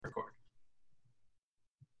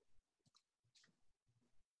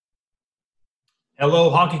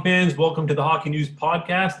Hello, hockey fans. Welcome to the Hockey News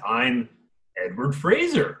Podcast. I'm Edward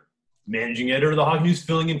Fraser, managing editor of the Hockey News,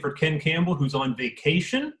 filling in for Ken Campbell, who's on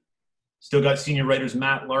vacation. Still got senior writers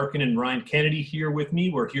Matt Larkin and Ryan Kennedy here with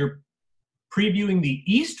me. We're here previewing the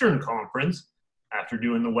Eastern Conference after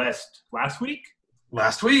doing the West last week.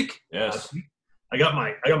 Last week. Yes. Last week. I got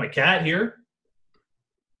my cat here.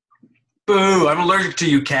 Boo! I'm allergic to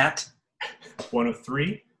you, cat. One of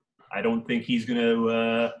three. I don't think he's going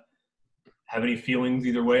to have any feelings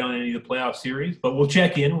either way on any of the playoff series, but we'll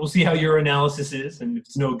check in. We'll see how your analysis is, and if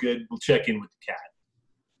it's no good, we'll check in with the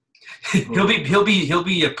cat. he'll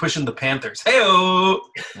be pushing the Panthers. Hey-o!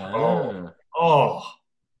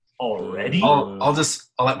 Already? I'll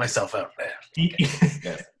let myself out there.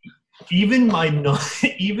 Even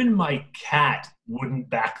my cat wouldn't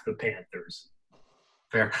back the Panthers.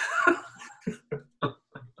 Fair.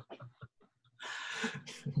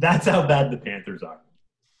 That's how bad the Panthers are.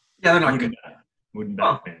 Yeah, they're not good. Wouldn't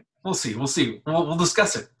back the Panthers. We'll see. We'll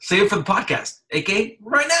discuss it. Save it for the podcast, aka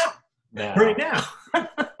right now. Right now.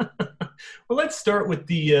 Well, let's start with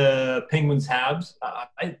the Penguins Habs.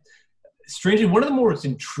 Strangely, one of the more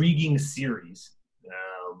intriguing series.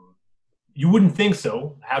 You wouldn't think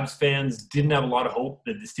so. Habs fans didn't have a lot of hope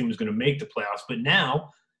that this team was going to make the playoffs, but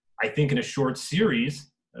now I think in a short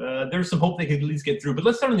series, there's some hope they could at least get through. But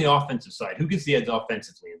let's start on the offensive side. Who gets the edge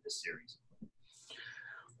offensively in this series?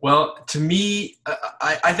 Well, to me,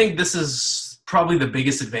 I think this is probably the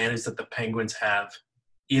biggest advantage that the Penguins have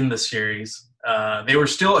in the series. They were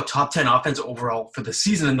still a top 10 offense overall for the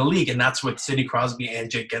season in the league, and that's with Sidney Crosby and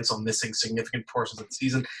Jake Gensel missing significant portions of the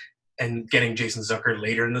season and getting Jason Zucker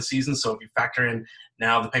later in the season. So if you factor in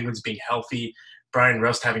now the Penguins being healthy, Brian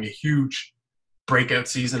Rust having a huge breakout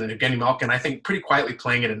season, and Evgeny Malkin, I think, pretty quietly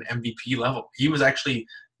playing at an MVP level. He was actually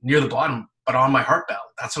near the bottom, but on my heart ballot.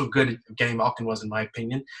 That's how good Evgeny Malkin was, in my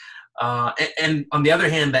opinion. And on the other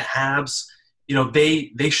hand, the Habs,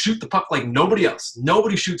 they shoot the puck like nobody else.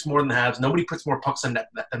 Nobody shoots more than the Habs. Nobody puts more pucks than the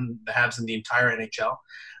Habs in the entire NHL.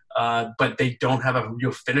 But they don't have a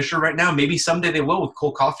real finisher right now. Maybe someday they will with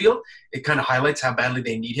Cole Caulfield. It kind of highlights how badly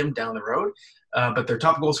they need him down the road. But their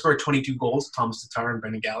top goal scorer, 22 goals, Thomas Tatar and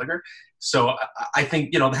Brendan Gallagher. So I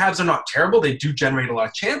think, the Habs are not terrible. They do generate a lot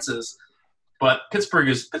of chances. But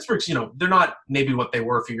Pittsburgh's, they're not maybe what they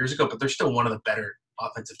were a few years ago, but they're still one of the better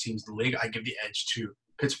offensive teams in the league. I give the edge to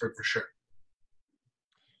Pittsburgh for sure.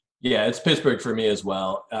 Yeah, it's Pittsburgh for me as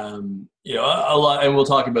well. A lot, and we'll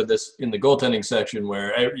talk about this in the goaltending section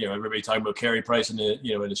where everybody talking about Carey Price in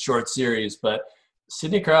a short series, but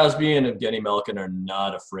Sidney Crosby and Evgeny Malkin are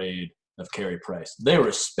not afraid of Carey Price. They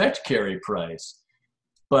respect Carey Price,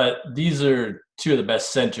 but these are two of the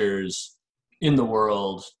best centers in the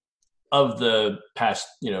world of the past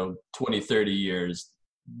 20, 30 years.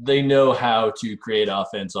 They know how to create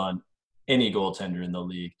offense on any goaltender in the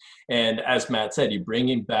league. And as Matt said, you bring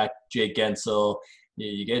him back Jake Gensel,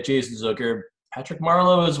 you get Jason Zucker, Patrick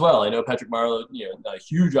Marleau as well. I know Patrick Marleau, not a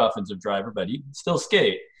huge offensive driver, but he can still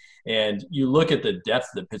skate. And you look at the depth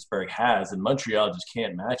that Pittsburgh has, and Montreal just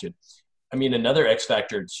can't match it. I mean, another X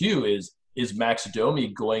factor too is Max Domi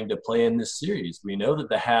going to play in this series? We know that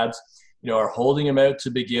the Habs, are holding him out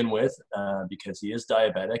to begin with because he is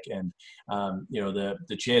diabetic, and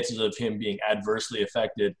the chances of him being adversely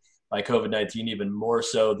affected by COVID-19 even more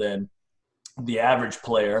so than the average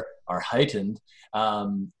player are heightened.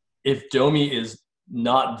 If Domi is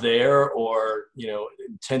not there or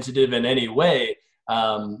tentative in any way,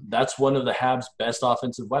 that's one of the Habs' best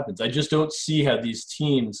offensive weapons. I just don't see how these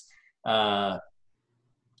teams match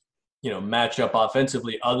up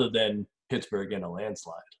offensively other than Pittsburgh in a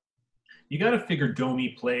landslide. You got to figure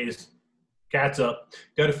Domi plays. Cats up.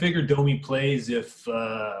 Got to figure Domi plays if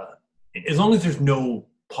as long as there's no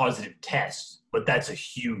positive tests. But that's a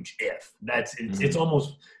huge if. It's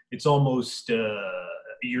almost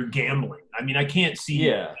you're gambling. I mean, I can't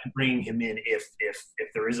see bringing him in if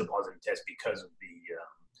there is a positive test because of the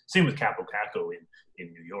same with Capo Caco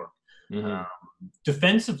in New York. Mm-hmm.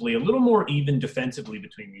 Defensively, a little more even defensively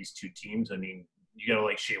between these two teams. I mean, you got to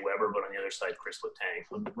like Shea Weber, but on the other side, Chris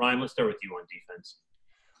Letang. Ryan, let's start with you on defense.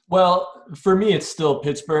 Well, for me, it's still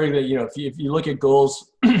Pittsburgh. That if you look at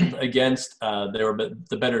goals against, they were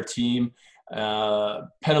the better team.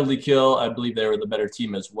 Penalty kill, I believe they were the better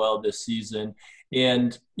team as well this season.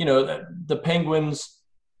 And the Penguins,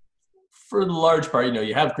 for the large part,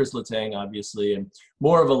 you have Chris Letang obviously, and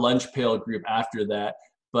more of a lunch pail group after that.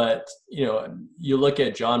 But, you look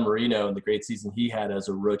at John Marino and the great season he had as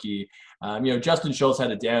a rookie. Justin Schultz had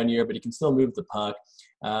a down year, but he can still move the puck.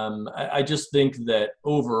 I just think that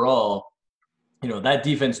overall, that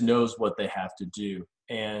defense knows what they have to do,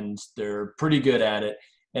 and they're pretty good at it.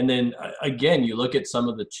 And then again, you look at some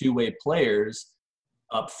of the two-way players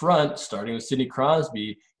up front, starting with Sidney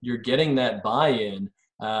Crosby, you're getting that buy-in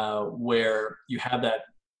where you have that,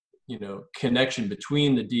 connection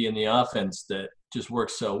between the D and the offense that just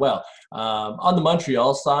works so well. On the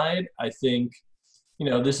Montreal side, I think,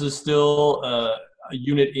 this is still a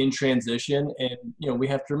unit in transition. And, we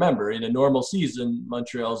have to remember, in a normal season,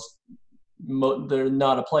 Montreal's, they're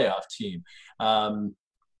not a playoff team.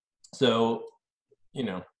 So,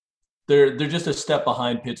 they're just a step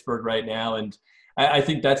behind Pittsburgh right now. And I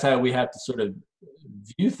think that's how we have to sort of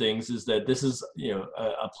view things, is that this is,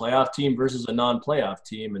 a playoff team versus a non-playoff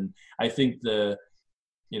team. And I think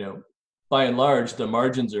by and large, the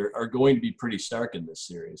margins are going to be pretty stark in this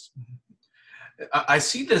series. I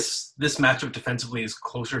see this matchup defensively is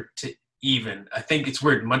closer to even. I think it's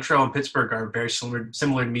weird. Montreal and Pittsburgh are very similar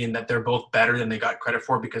to me in that they're both better than they got credit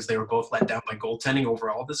for because they were both let down by goaltending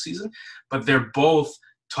overall this season. But they're both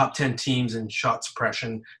top 10 teams in shot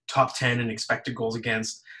suppression, top 10 in expected goals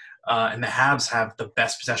against. And the Habs have the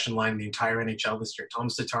best possession line in the entire NHL this year.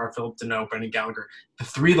 Thomas Tatar, Philip Deneau, Brendan Gallagher. The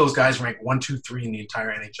three of those guys rank 1, 2, 3 in the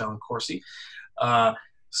entire NHL in Corsi.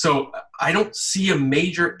 So I don't see a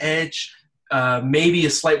major edge. Maybe a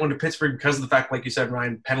slight one to Pittsburgh because of the fact, like you said,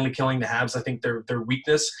 Ryan, penalty killing. The Habs, I think their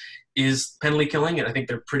weakness is penalty killing, and I think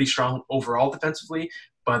they're pretty strong overall defensively,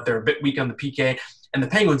 but they're a bit weak on the PK. And the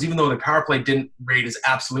Penguins, even though their power play didn't rate as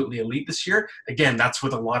absolutely elite this year, again, that's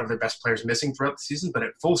with a lot of their best players missing throughout the season, but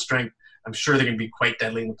at full strength, I'm sure they're going to be quite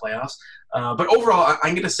deadly in the playoffs. But overall,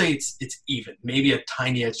 I'm going to say it's even. Maybe a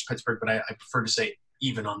tiny edge to Pittsburgh, but I prefer to say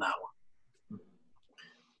even on that one.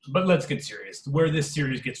 But let's get serious. Where this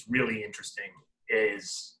series gets really interesting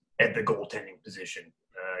is at the goaltending position.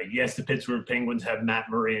 Yes, the Pittsburgh Penguins have Matt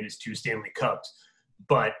Murray and his 2 Stanley Cups,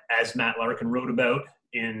 but as Matt Larkin wrote about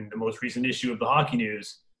in the most recent issue of the Hockey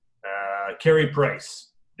News, Carey Price,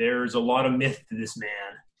 there's a lot of myth to this man,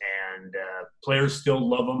 and players still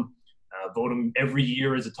love him, vote him every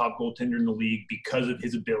year as a top goaltender in the league because of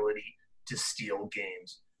his ability to steal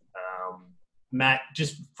games. Matt,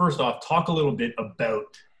 just first off, talk a little bit about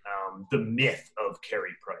the myth of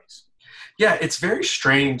Carey Price. Yeah, it's very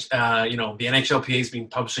strange. The NHLPA has been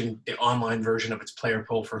publishing the online version of its player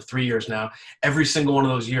poll for 3 years now. Every single one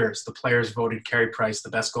of those years, the players voted Carey Price the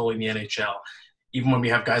best goalie in the NHL. Even when we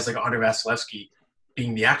have guys like Andrei Vasilevsky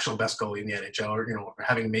being the actual best goalie in the NHL, or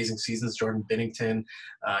having amazing seasons, Jordan Binnington,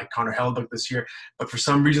 Connor Hellebuyck this year. But for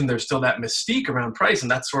some reason, there's still that mystique around Price, and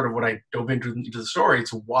that's sort of what I dove into the story.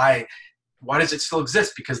 To why does it still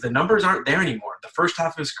exist? Because the numbers aren't there anymore. The first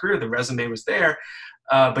half of his career, the resume was there.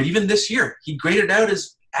 But even this year, he graded out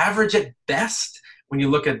as average at best when you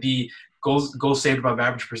look at the goals saved above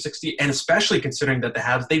average per 60, and especially considering that the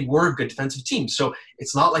Habs, they were a good defensive team. So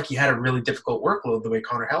it's not like he had a really difficult workload the way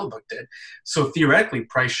Connor Hellebuyck did. So theoretically,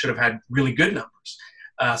 Price should have had really good numbers.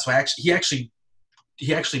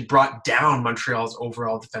 He actually brought down Montreal's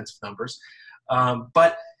overall defensive numbers.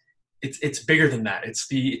 But it's bigger than that. It's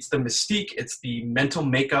the mystique. It's the mental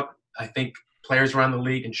makeup. I think players around the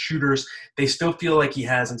league and shooters, they still feel like he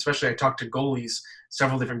has, and especially I talked to goalies,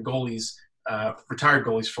 several different goalies, retired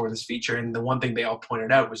goalies for this feature, and the one thing they all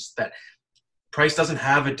pointed out was that Price doesn't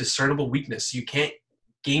have a discernible weakness. You can't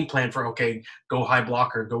game plan for, okay, go high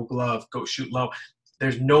blocker, go glove, go shoot low.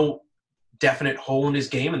 There's no definite hole in his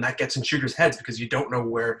game, and that gets in shooters' heads because you don't know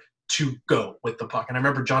where to go with the puck. And I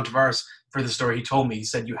remember John Tavares, for the story, he told me, he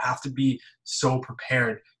said, you have to be so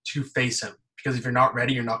prepared to face him, because if you're not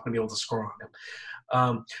ready, you're not going to be able to score on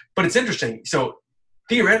him. But it's interesting. So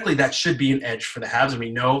theoretically, that should be an edge for the Habs. And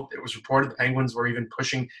we know it was reported the Penguins were even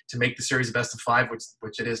pushing to make the series a best of 5,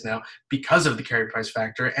 which it is now, because of the Carey Price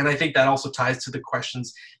factor. And I think that also ties to the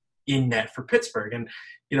questions in net for Pittsburgh. And,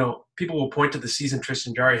 people will point to the season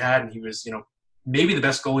Tristan Jarry had, and he was, maybe the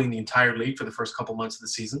best goalie in the entire league for the first couple months of the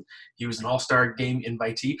season. He was an all-star game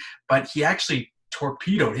invitee, but he actually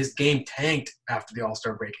torpedoed. His game tanked after the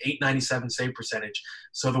All-Star break, .897 save percentage.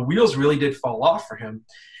 So the wheels really did fall off for him.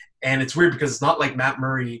 And it's weird because it's not like Matt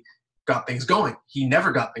Murray got things going. He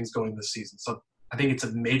never got things going this season. So I think it's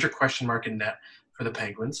a major question mark in net for the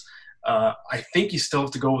Penguins. I think you still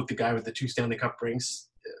have to go with the guy with the 2 Stanley Cup rings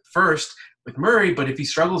first with Murray, but if he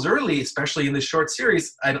struggles early, especially in this short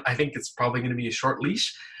series, I think it's probably going to be a short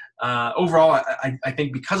leash. Overall, I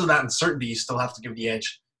think because of that uncertainty, you still have to give the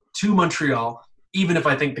edge to Montreal, even if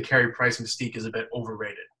I think the Carey Price mystique is a bit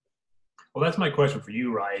overrated. Well, that's my question for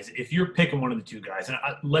you, Rise. If you're picking one of the two guys, and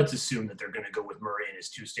let's assume that they're going to go with Murray and his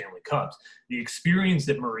 2 Stanley Cups, the experience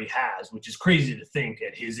that Murray has, which is crazy to think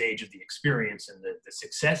at his age of the experience and the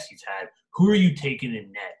success he's had, who are you taking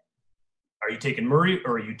in net? Are you taking Murray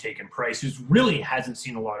or are you taking Price, who's really hasn't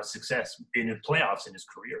seen a lot of success in the playoffs in his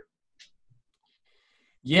career?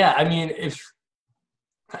 Yeah, I mean, if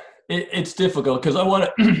it's difficult because I want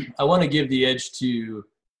to I want to give the edge to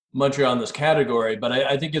Montreal in this category, but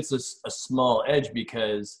I think it's a small edge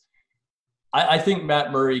because I think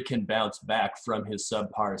Matt Murray can bounce back from his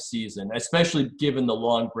subpar season, especially given the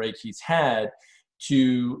long break he's had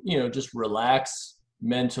to, just relax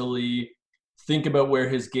mentally, think about where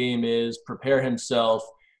his game is, prepare himself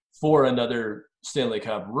for another Stanley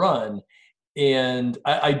Cup run. And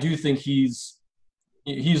I do think he's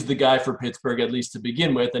the guy for Pittsburgh, at least to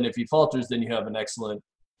begin with. And if he falters, then you have an excellent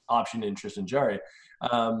option in Tristan Jarry.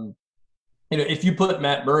 If you put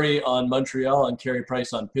Matt Murray on Montreal and Carey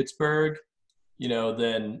Price on Pittsburgh,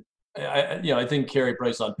 then I think Carey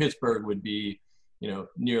Price on Pittsburgh would be,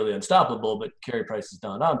 nearly unstoppable, but Carey Price is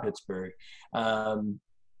not on Pittsburgh. I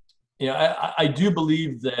do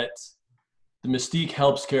believe that the mystique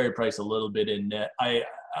helps Carey Price a little bit in net. I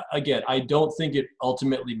don't think it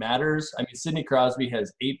ultimately matters. I mean, Sidney Crosby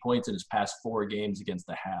has 8 points in his past 4 games against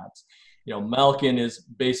the Habs. Malkin is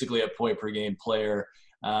basically a point per game player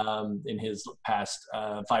in his past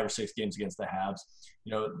 5 or 6 games against the Habs.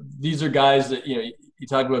 These are guys that, you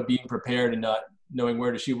talk about being prepared and not knowing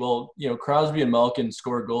where to shoot. Well, Crosby and Malkin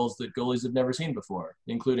score goals that goalies have never seen before,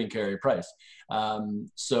 including Carey Price.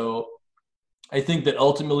 So I think that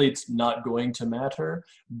ultimately it's not going to matter,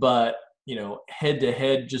 but, head to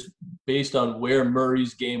head, just based on where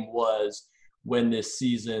Murray's game was when this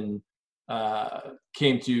season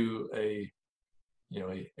came to a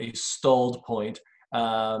stalled point,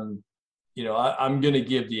 I'm going to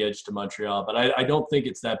give the edge to Montreal, but I don't think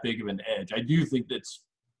it's that big of an edge. I do think that's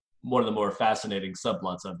one of the more fascinating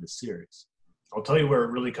subplots of this series. I'll tell you where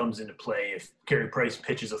it really comes into play if Carey Price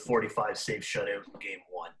pitches a 45 save shutout in game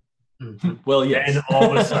 1. Mm-hmm. Well, yes. And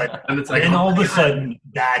all of a sudden,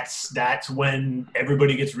 that's when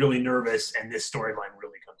everybody gets really nervous, and this storyline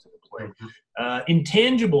really comes into play. Mm-hmm.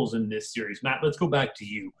 Intangibles in this series, Matt. Let's go back to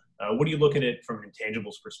you. What are you looking at from an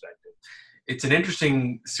intangibles perspective? It's an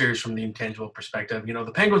interesting series from the intangible perspective.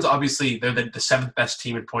 The Penguins, obviously, they're the 7th best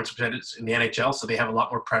team in points percentage in the NHL, so they have a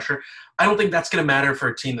lot more pressure. I don't think that's going to matter for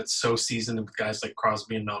a team that's so seasoned with guys like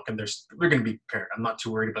Crosby and Malkin. They're going to be prepared. I'm not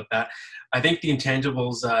too worried about that. I think the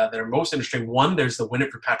intangibles that are most interesting, one, there's the win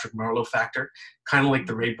it for Patrick Marleau factor, kind of like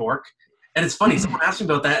the Ray Bourque. And it's funny, someone asked me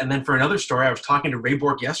about that, and then for another story, I was talking to Ray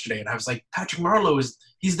Bourque yesterday, and I was like, Patrick Marleau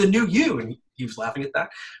he's the new you, and he was laughing at that.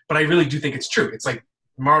 But I really do think it's true. It's like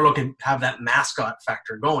Marleau can have that mascot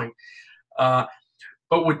factor going. But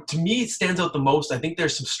what to me stands out the most, I think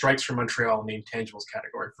there's some strikes for Montreal in the intangibles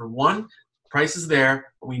category. For one, Price is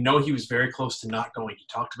there, but we know he was very close to not going. He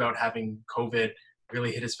talked about having COVID,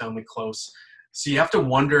 really hit his family close. So you have to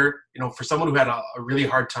wonder, for someone who had a really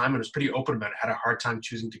hard time and was pretty open about it, had a hard time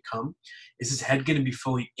choosing to come, is his head going to be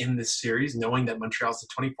fully in this series, knowing that Montreal's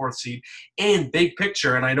the 24th seed? And big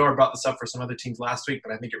picture, and I know I brought this up for some other teams last week,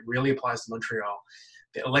 but I think it really applies to Montreal,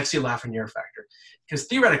 the Alexis Lafreniere factor. Because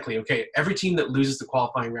theoretically, okay, every team that loses the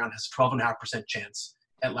qualifying round has a 12.5% chance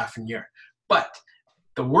at Lafreniere. But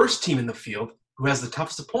the worst team in the field, who has the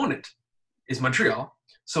toughest opponent, is Montreal.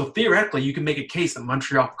 So theoretically, you can make a case that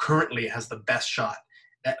Montreal currently has the best shot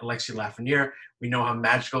at Alexis Lafreniere. We know how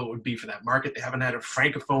magical it would be for that market. They haven't had a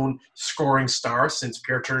francophone scoring star since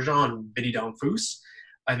Pierre Turgeon and Vinny Donfus.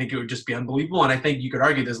 I think it would just be unbelievable. And I think you could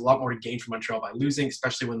argue there's a lot more to gain for Montreal by losing,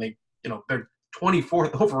 especially when they're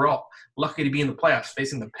 24th overall, lucky to be in the playoffs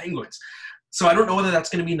facing the Penguins. So I don't know whether that's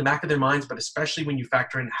going to be in the back of their minds, but especially when you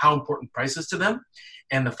factor in how important Price is to them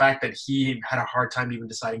and the fact that he had a hard time even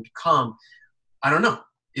deciding to come, I don't know.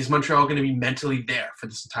 Is Montreal going to be mentally there for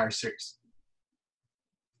this entire series?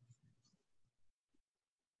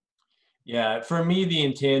 Yeah, for me, the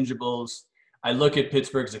intangibles, I look at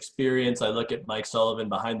Pittsburgh's experience. I look at Mike Sullivan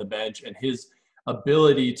behind the bench and his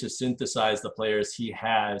ability to synthesize the players he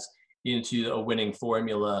has into a winning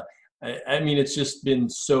formula. I mean, it's just been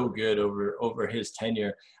so good over his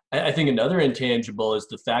tenure. I think another intangible is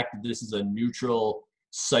the fact that this is a neutral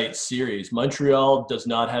site series. Montreal does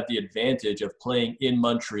not have the advantage of playing in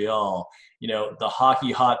Montreal, the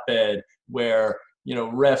hockey hotbed where,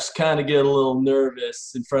 refs kind of get a little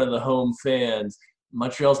nervous in front of the home fans.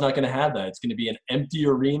 Montreal's not going to have that. It's going to be an empty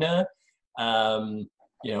arena,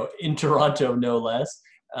 in Toronto, no less.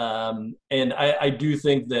 And I do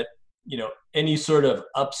think that, any sort of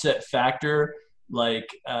upset factor, like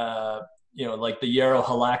the Yarrow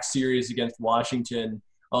Halak series against Washington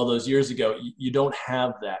all those years ago, you don't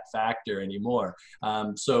have that factor anymore.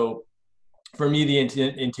 So for me, the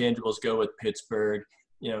intangibles go with Pittsburgh.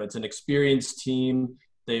 It's an experienced team.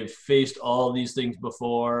 They've faced all these things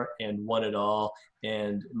before and won it all.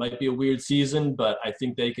 And it might be a weird season, but I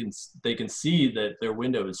think they can see that their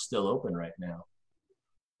window is still open right now.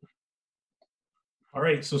 All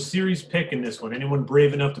right, so series pick in this one. Anyone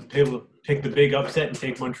brave enough to pick the big upset and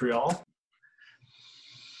take Montreal?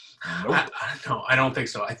 Nope. No, I don't think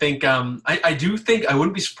so. I think I do think I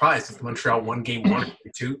wouldn't be surprised if Montreal won game 1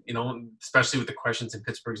 or 2, especially with the questions in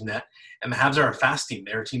Pittsburgh's net. And the Habs are a fast team.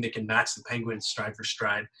 They're a team that can match the Penguins stride for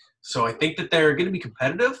stride. So I think that they're going to be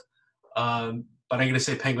competitive, but I'm going to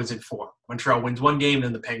say Penguins in 4. Montreal wins 1 game,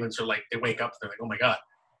 then the Penguins are like, they wake up, they're like, oh my God,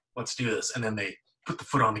 let's do this. And then they put the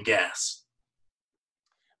foot on the gas.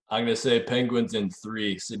 I'm going to say Penguins in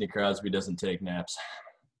 3. Sidney Crosby doesn't take naps.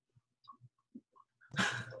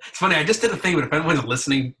 It's funny. I just did a thing, but if anyone's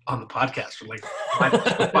listening on the podcast for like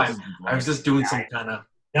 5 I was just doing some kind of.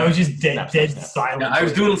 That was just dead silence. Yeah, I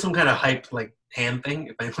was doing some kind of hype like hand thing.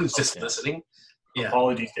 If anyone's just listening, yeah.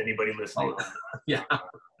 Apologies to anybody listening. Yeah.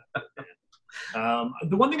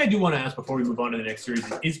 The one thing I do want to ask before we move on to the next series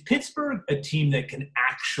is Pittsburgh a team that can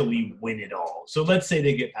actually win it all? So let's say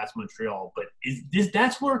they get past Montreal, but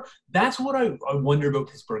that's what I wonder about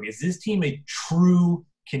Pittsburgh. Is this team a true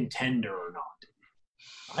contender or not?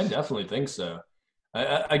 I definitely think so.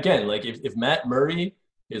 Again, like if Matt Murray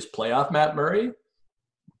is playoff Matt Murray,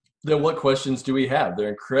 then what questions do we have? They're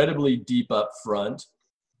incredibly deep up front.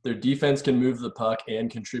 Their defense can move the puck and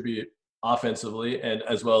contribute offensively, and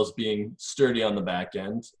as well as being sturdy on the back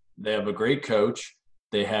end. They have a great coach.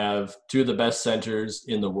 They have 2 of the best centers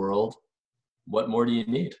in the world. What more do you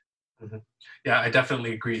need? Mm-hmm. Yeah, I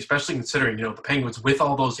definitely agree, especially considering, the Penguins, with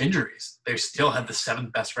all those injuries, they still have the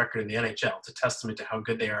 7th best record in the NHL. It's a testament to how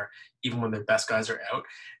good they are, even when their best guys are out.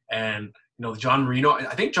 And, John Marino,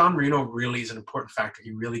 I think John Marino really is an important factor. He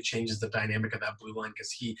really changes the dynamic of that blue line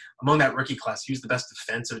because among that rookie class, he was the best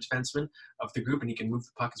defensive defenseman of the group, and he can move the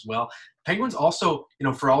puck as well. Penguins also,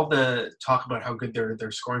 for all the talk about how good their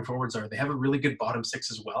scoring forwards are, they have a really good bottom 6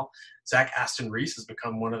 as well. Zach Aston Reese has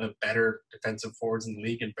become one of the better defensive forwards in the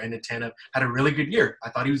league, and Brandon Tanev had a really good year. I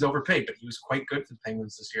thought he was overpaid, but he was quite good for the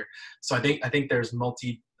Penguins this year. So I think there's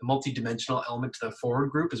multi-dimensional element to the forward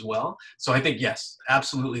group as well. So I think, yes,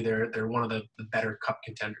 absolutely, they're one of the better cup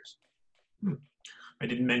contenders. I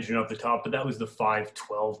didn't mention it off the top, but that was the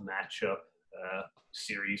 5-12 matchup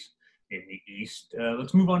series in the East.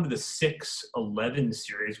 Let's move on to the 6-11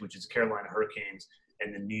 series, which is Carolina Hurricanes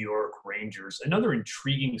and the New York Rangers. Another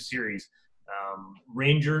intriguing series.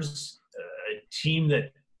 Rangers, a team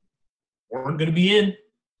that weren't going to be in.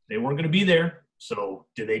 They weren't going to be there. So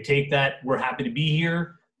do they take that we're happy to be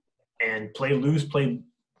here and play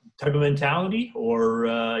type of mentality? Or,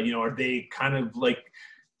 are they kind of like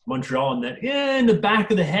Montreal in that, in the back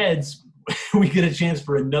of the heads, we get a chance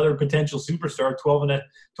for another potential superstar,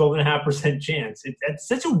 12.5% chance. That's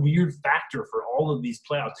such a weird factor for all of these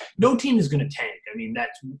playoffs. No team is going to tank. I mean,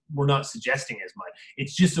 we're not suggesting as much.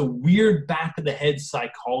 It's just a weird back of the head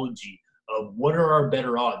psychology of what are our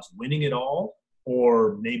better odds, winning it all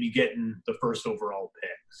or maybe getting the first overall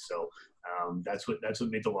pick. So that's what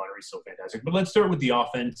made the lottery so fantastic. But let's start with the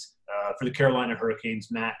offense for the Carolina Hurricanes.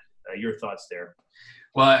 Matt, your thoughts there?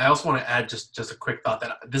 Well, I also want to add just a quick thought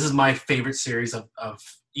that this is my favorite series of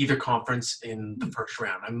either conference in the first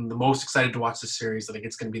round. I'm the most excited to watch this series. I think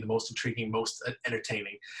it's going to be the most intriguing, most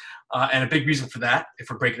entertaining. And a big reason for that, if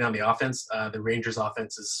we're breaking down the offense, the Rangers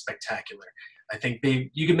offense is spectacular. I think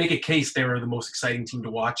you can make a case they were the most exciting team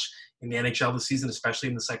to watch in the NHL this season, especially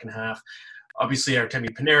in the second half. Obviously, Artemi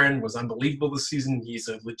Panarin was unbelievable this season. He's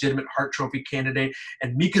a legitimate Hart Trophy candidate.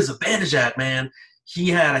 And Mika Zibanejad, man, he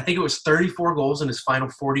had, I think it was 34 goals in his final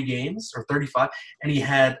 40 games, or 35, and he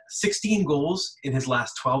had 16 goals in his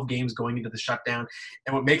last 12 games going into the shutdown.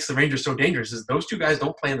 And what makes the Rangers so dangerous is those 2 guys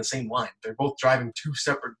don't play in the same line. They're both driving 2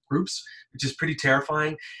 separate groups, which is pretty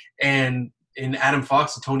terrifying. And in Adam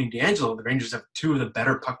Fox and Tony DeAngelo, the Rangers have 2 of the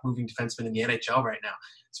better puck-moving defensemen in the NHL right now,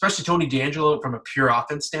 especially Tony DeAngelo from a pure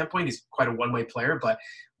offense standpoint. He's quite a one-way player, but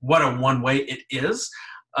what a one-way it is.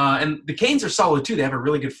 And the Canes are solid, too. They have a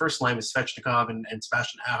really good first line with Svechnikov and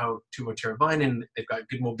Sebastian Aho, Teuvo Teravainen. They've got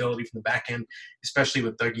good mobility from the back end, especially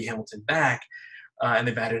with Dougie Hamilton back. And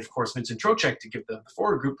they've added, of course, Vincent Trocheck to give the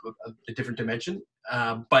forward group a different dimension.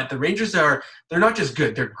 But the Rangers they're not just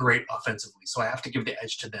good, they're great offensively. So I have to give the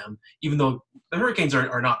edge to them, even though the Hurricanes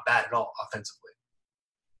are not bad at all offensively.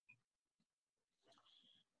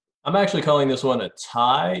 I'm actually calling this one a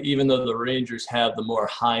tie, even though the Rangers have the more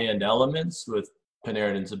high-end elements with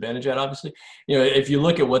Panarin and Zibanejad, obviously. If you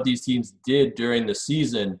look at what these teams did during the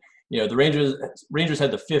season, the Rangers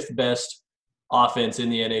had the 5th best offense in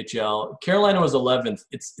the NHL. Carolina was 11th.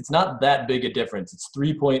 It's not that big a difference. It's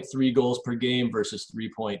 3.3 goals per game versus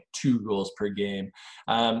 3.2 goals per game.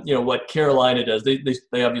 What Carolina does,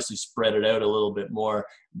 they obviously spread it out a little bit more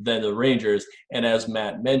than the Rangers. And as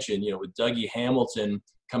Matt mentioned, with Dougie Hamilton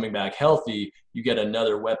coming back healthy, you get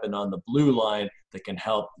another weapon on the blue line that can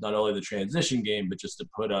help not only the transition game, but just to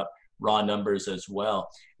put up raw numbers as well.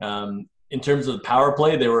 In terms of the power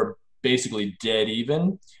play, they were basically dead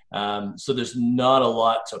even. So there's not a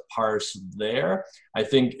lot to parse there. I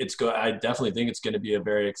definitely think it's going to be a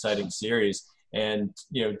very exciting series. And,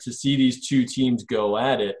 to see these two teams go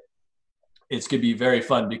at it, it's going to be very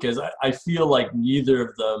fun because I feel like neither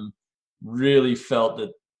of them really felt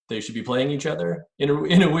that they should be playing each other in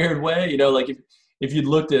a weird way. Like if you'd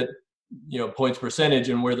looked at, points percentage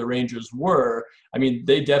and where the Rangers were,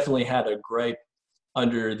 they definitely had a gripe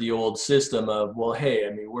under the old system of, well, hey,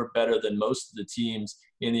 we're better than most of the teams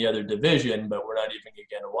in the other division, but we're not even going to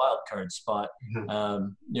get a wild card spot.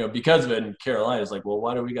 Mm-hmm. Because of it. And Carolina's like, well,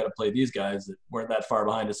 why do we got to play these guys that weren't that far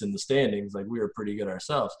behind us in the standings? Like, we were pretty good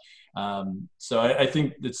ourselves. So I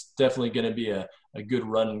think it's definitely going to be a good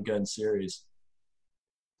run and gun series.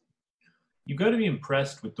 You got to be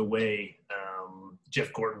impressed with the way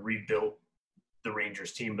Jeff Gorton rebuilt the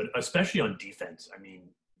Rangers team, but especially on defense.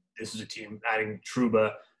 This is a team adding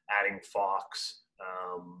Trouba, adding Fox.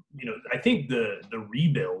 I think the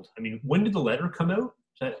rebuild. When did the letter come out?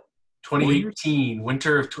 Is that 2018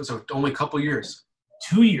 winter? So only a couple years.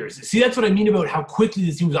 2 years. See, that's what I mean about how quickly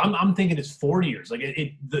this team was. I'm thinking it's 4 years. Like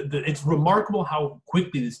it's remarkable how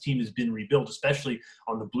quickly this team has been rebuilt, especially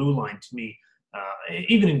on the blue line. To me,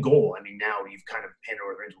 even in goal. Now you've kind of handed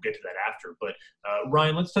over the reins. We'll get to that after. But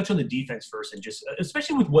Ryan, let's touch on the defense first, and just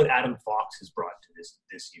especially with what Adam Fox has brought to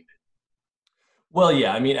this unit. Well,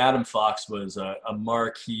 yeah, Adam Fox was a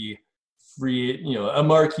marquee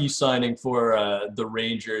signing for the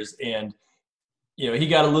Rangers, and he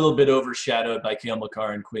got a little bit overshadowed by Cale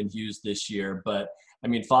Makar and Quinn Hughes this year. But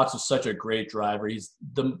Fox was such a great driver. He's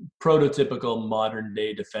the prototypical modern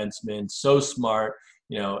day defenseman, so smart.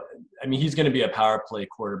 He's going to be a power play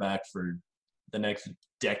quarterback for the next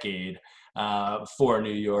decade for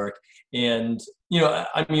New York. And,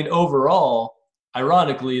 overall,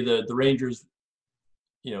 ironically, the Rangers,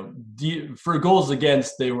 for goals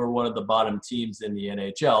against, they were one of the bottom teams in the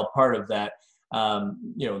NHL. Part of that,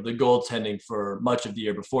 the goaltending for much of the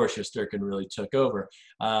year before Shesterkin really took over.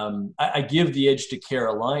 I give the edge to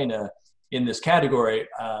Carolina in this category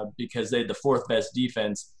because they had the fourth best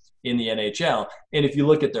defense in the NHL. And if you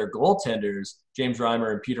look at their goaltenders, James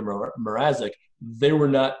Reimer and Peter Mrazek, they were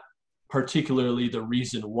not particularly the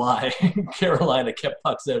reason why Carolina kept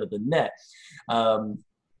pucks out of the net.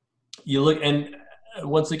 You look, and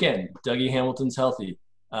once again, Dougie Hamilton's healthy.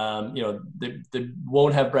 They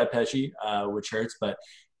won't have Brett Pesce, which hurts, but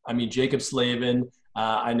Jacob Slavin,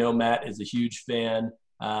 I know Matt is a huge fan.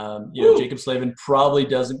 Jacob Slavin probably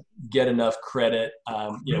doesn't get enough credit.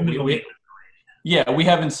 We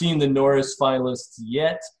haven't seen the Norris finalists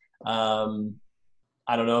yet. I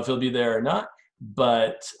don't know if he'll be there or not,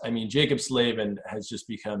 but Jacob Slavin has just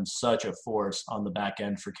become such a force on the back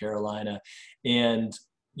end for Carolina. And,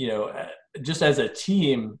 just as a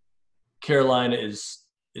team, Carolina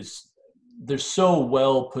they're so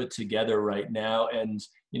well put together right now. And,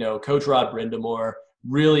 Coach Rod Brindamore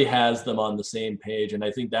really has them on the same page. And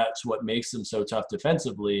I think that's what makes them so tough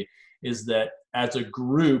defensively, is that as a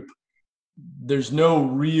group, there's no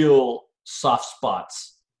real soft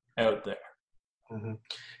spots out there. Mm-hmm.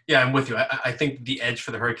 Yeah, I'm with you. I think the edge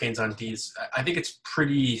for the Hurricanes on D's, I think it's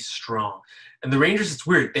pretty strong. And the Rangers, it's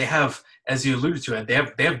weird. They have, as you alluded to,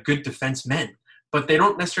 they have good defense men, but they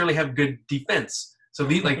don't necessarily have good defense. So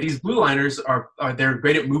these blue liners they're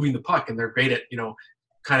great at moving the puck, and they're great at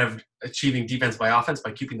kind of achieving defense by offense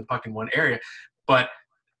by keeping the puck in one area. But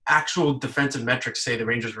actual defensive metrics say the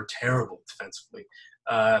Rangers were terrible defensively.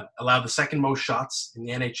 Allowed the second most shots in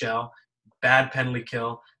the NHL, bad penalty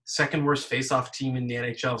kill, second worst face-off team in the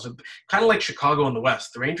NHL. So kind of like Chicago in the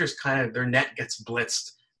West, the Rangers their net gets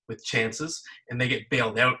blitzed with chances, and they get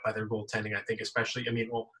bailed out by their goaltending, I think, especially.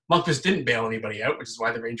 Lundqvist didn't bail anybody out, which is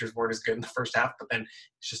why the Rangers weren't as good in the first half, but then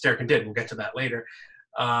Shesterkin did. We'll get to that later.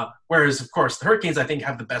 Whereas, of course, the Hurricanes, I think,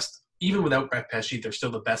 have the best, even without Brett Pesce, they're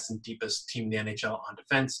still the best and deepest team in the NHL on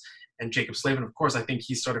defense. And Jacob Slavin, of course, I think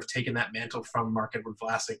he's sort of taken that mantle from Mark-Edward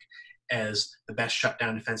Vlasic as the best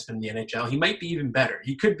shutdown defenseman in the NHL. He might be even better.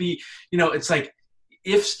 He could be, it's like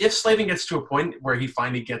if Slavin gets to a point where he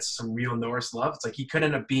finally gets some real Norris love, it's like he could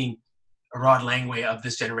end up being a Rod Langway of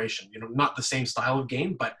this generation. Not the same style of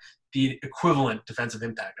game, but the equivalent defensive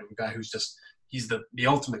impact of a guy who's just he's the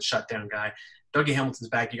ultimate shutdown guy. Dougie Hamilton's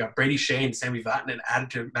back. You got Brady Shea and Sammy Vatanen added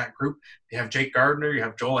to that group. You have Jake Gardiner. You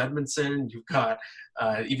have Joel Edmondson. You've got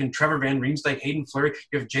even Trevor Van Riemsdyk, Hayden Fleury.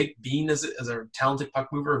 You have Jake Bean as a talented puck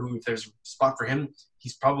mover who, if there's a spot for him,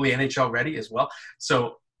 he's probably NHL ready as well.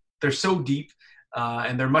 So they're so deep,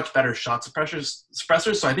 and they're much better shot suppressors.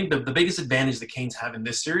 So I think the biggest advantage the Canes have in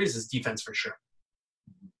this series is defense for sure.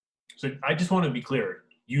 So I just want to be clear.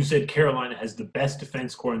 You said Carolina has the best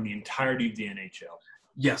defense core in the entirety of the NHL.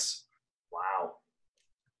 Yes. Wow.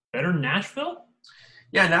 Better than Nashville?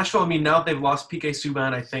 Yeah, Nashville, I mean, now that they've lost P.K.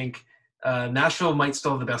 Subban, I think Nashville might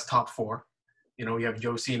still have the best top four. You know, you have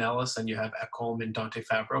Josie and Ellis, and you have Ekholm and Dante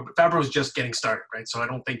Fabro. But Fabro's just getting started, right? So I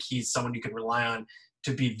don't think he's someone you can rely on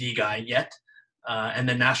to be the guy yet. And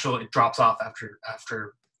then Nashville, it drops off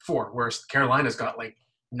after 4, whereas Carolina's got like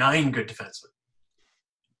 9 good defensemen.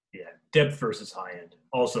 Yeah, depth versus high end.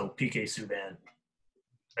 Also, P.K. Subban,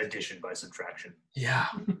 addition by subtraction. Yeah,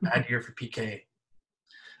 bad year for PK.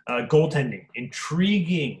 Goaltending,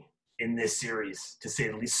 intriguing in this series, to say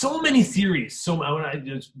the least. So many series. When I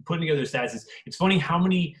just putting together stats, it's funny how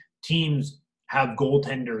many teams have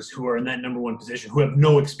goaltenders who are in that number 1 position who have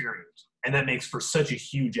no experience. And that makes for such a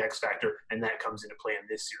huge X factor, and that comes into play in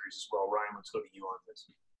this series as well. Ryan, let's go to you on this.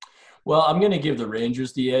 Well, I'm going to give the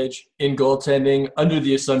Rangers the edge in goaltending under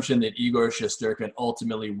the assumption that Igor Shesterkin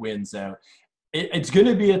ultimately wins out. It's going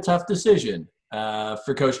to be a tough decision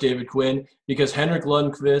for Coach David Quinn because Henrik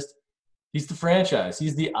Lundqvist, he's the franchise.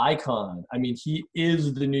 He's the icon. I mean, he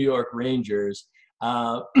is the New York Rangers.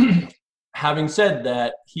 Having said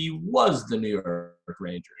that, he was the New York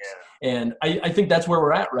Rangers. Yeah. And I think that's where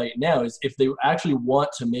we're at right now is if they actually want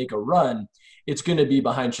to make a run, it's going to be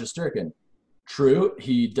behind Shesterkin. True,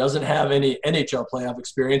 he doesn't have any NHL playoff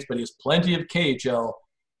experience, but he has plenty of KHL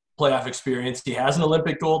playoff experience. He has an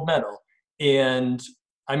Olympic gold medal. And,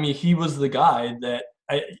 I mean, he was the guy that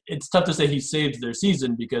it's tough to say he saved their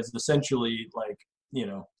season because essentially, like, you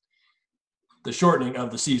know, the shortening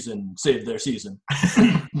of the season saved their season.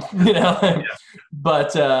 You know? Yeah.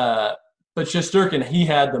 But Shesterkin, he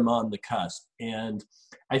had them on the cusp. And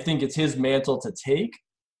I think it's his mantle to take.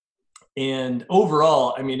 And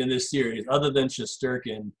overall, I mean, in this series, other than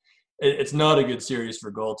Shesterkin, it's not a good series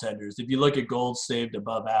for goaltenders. If you look at goals saved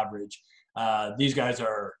above average, these guys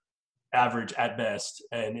are average at best.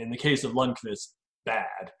 And in the case of Lundqvist,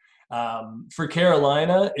 bad. For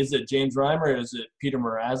Carolina, is it James Reimer or is it Peter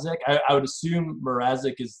Mrazek? I would assume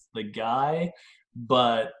Mrazek is the guy,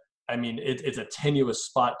 but, I mean, it's a tenuous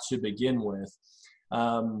spot to begin with.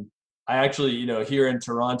 I actually, you know, here in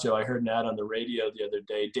Toronto, I heard an ad on the radio the other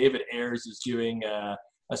day. David Ayers is doing a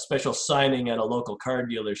special signing at a local car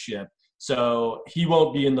dealership. So he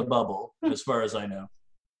won't be in the bubble, as far as I know.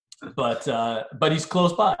 But he's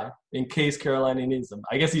close by in case Carolina needs him.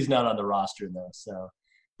 I guess he's not on the roster, though, so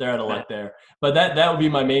they're out of luck there. But that would be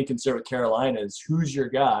my main concern with Carolina is who's your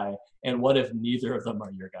guy, and what if neither of them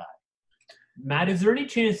are your guy? Matt, is there any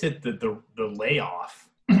chance that the layoff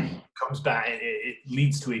comes back, it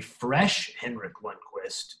leads to a fresh Henrik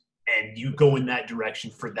Lundqvist, and you go in that direction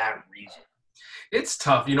for that reason? It's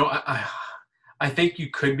tough. You know, I think you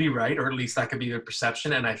could be right, or at least that could be their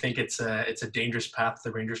perception, and I think it's a dangerous path for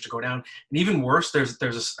the Rangers to go down. And even worse, there's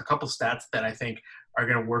a couple stats that I think are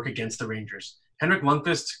going to work against the Rangers. Henrik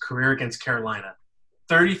Lundqvist's career against Carolina,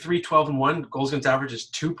 33-12-1, goals against average is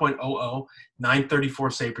 2.00,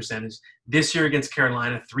 934 save percentage. This year against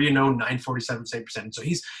Carolina, 3-0, 947 save percentage. So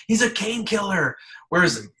he's a Kane killer.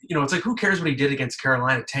 Whereas, you know, it's like, who cares what he did against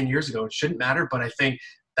Carolina 10 years ago? It shouldn't matter, but I think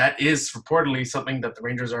that is reportedly something that the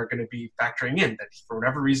Rangers are going to be factoring in, that for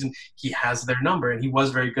whatever reason, he has their number, and he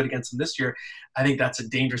was very good against them this year. I think that's a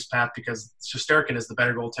dangerous path because Shesterkin is the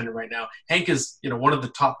better goaltender right now. Hank is, you know, one of the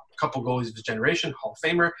top couple goalies of his generation, Hall of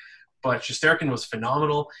Famer, but Shesterkin was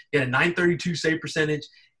phenomenal. He had a 932 save percentage,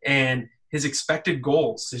 and his expected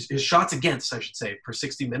goals, his shots against, I should say, per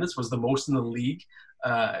 60 minutes was the most in the league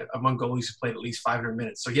among goalies who played at least 500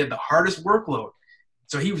 minutes. So he had the hardest workload.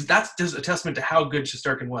 So that's just a testament to how good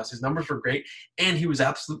Shesterkin was. His numbers were great, and he was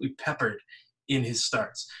absolutely peppered in his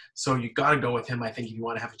starts. So you got to go with him, I think, if you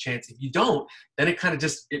want to have a chance. If you don't, then it kind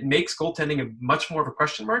of it makes goaltending a much more of a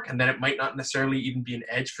question mark, and then it might not necessarily even be an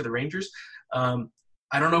edge for the Rangers.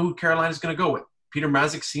 I don't know who Carolina's going to go with. Peter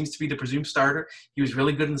Mrazek seems to be the presumed starter. He was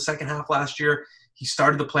really good in the second half last year. He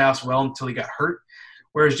started the playoffs well until he got hurt.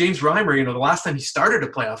 Whereas James Reimer, you know, the last time he started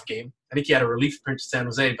a playoff game, I think he had a relief appearance in San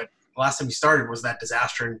Jose, but the last time he started was that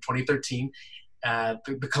disaster in 2013,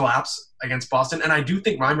 the collapse against Boston. And I do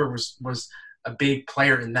think Reimer was a big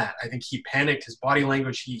player in that. I think he panicked, his body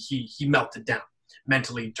language, he melted down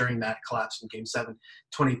mentally during that collapse in Game 7,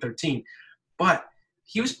 2013. But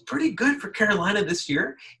he was pretty good for Carolina this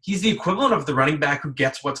year. He's the equivalent of the running back who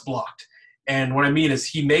gets what's blocked. And what I mean is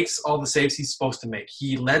he makes all the saves he's supposed to make.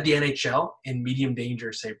 He led the NHL in medium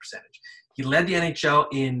danger save percentage. He led the NHL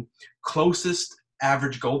in closest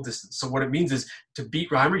average goal distance. So what it means is to beat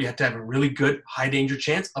Reimer, you have to have a really good high danger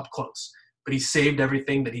chance up close. But he saved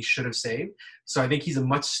everything that he should have saved. So I think he's a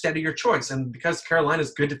much steadier choice. And because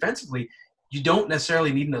Carolina's good defensively, you don't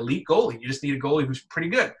necessarily need an elite goalie. You just need a goalie who's pretty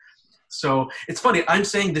good. So it's funny. I'm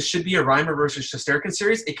saying this should be a Reimer versus Shesterkin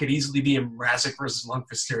series. It could easily be a Mrazek versus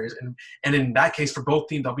Lundqvist series. And in that case, for both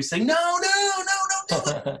teams, I'll be saying, no,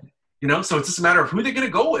 don't do it. So it's just a matter of who they're going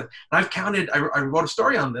to go with. And I've counted – I wrote a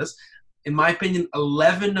story on this. In my opinion,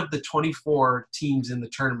 11 of the 24 teams in the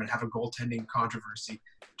tournament have a goaltending controversy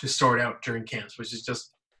to sort out during camps, which is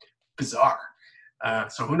just bizarre.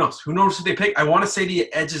 So who knows? Who knows who they pick? I want to say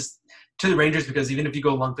the edges to the Rangers because even if you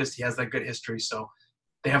go Lundqvist, he has that good history. So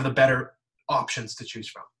they have the better options to choose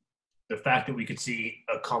from. The fact that we could see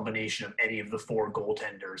a combination of any of the 4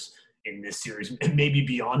 goaltenders in this series, and maybe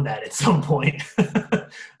beyond that at some point,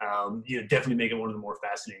 definitely make it one of the more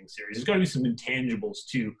fascinating series. There's got to be some intangibles,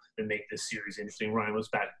 too, that make this series interesting. Ryan, let's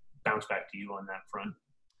bounce back to you on that front.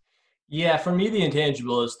 Yeah, for me, the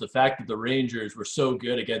intangible is the fact that the Rangers were so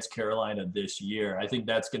good against Carolina this year. I think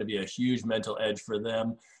that's going to be a huge mental edge for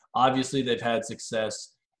them. Obviously, they've had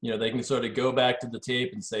success. They can sort of go back to the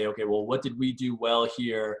tape and say, okay, well, what did we do well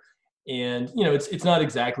here? And, it's not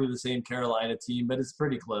exactly the same Carolina team, but it's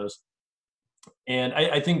pretty close. And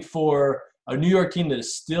I think for a New York team that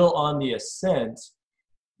is still on the ascent,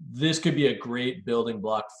 this could be a great building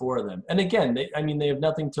block for them. And again, they have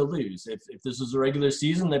nothing to lose. If this was a regular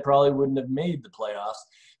season, they probably wouldn't have made the playoffs.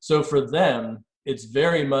 So for them, it's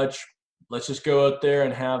very much, let's just go out there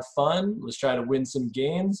and have fun. Let's try to win some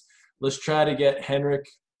games. Let's try to get Henrik,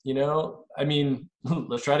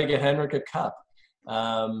 let's try to get Henrik a cup.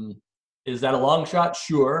 Is that a long shot?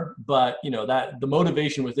 Sure. But, that the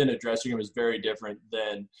motivation within a dressing room is very different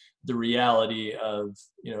than the reality of,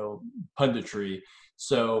 punditry.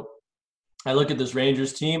 So I look at this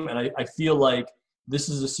Rangers team and I feel like this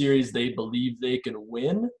is a series they believe they can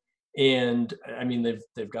win. And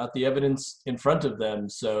they've got the evidence in front of them.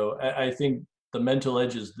 So I think the mental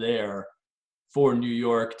edge is there for New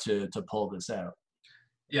York to pull this out.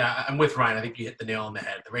 Yeah, I'm with Ryan. I think you hit the nail on the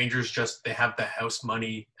head. The Rangers they have the house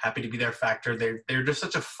money, happy to be their factor. They're just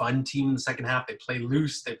such a fun team in the second half. They play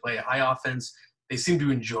loose. They play a high offense. They seem to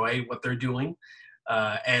enjoy what they're doing.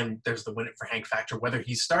 And there's the win it for Hank factor, whether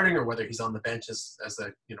he's starting or whether he's on the bench as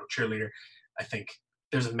a cheerleader. I think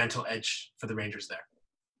there's a mental edge for the Rangers there.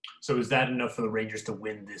 So is that enough for the Rangers to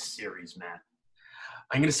win this series, Matt?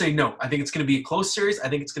 I'm going to say no. I think it's going to be a close series. I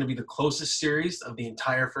think it's going to be the closest series of the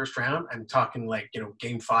entire first round. I'm talking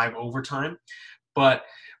game 5 overtime. But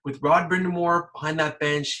with Rod Brind'Amour behind that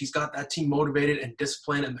bench, he's got that team motivated and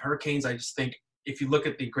disciplined. And the Hurricanes, I just think if you look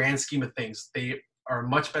at the grand scheme of things, they are a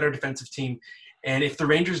much better defensive team. And if the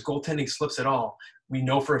Rangers goaltending slips at all, we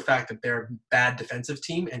know for a fact that they're a bad defensive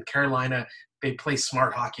team. And Carolina, they play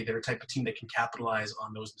smart hockey. They're a type of team that can capitalize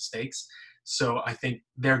on those mistakes. So I think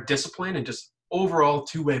their discipline and just overall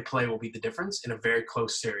two-way play will be the difference in a very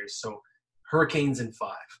close series. So Hurricanes in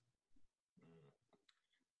 5.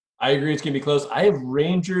 I agree it's going to be close. I have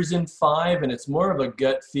Rangers in 5, and it's more of a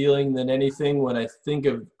gut feeling than anything when I think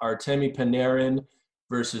of Artemi Panarin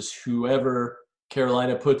versus whoever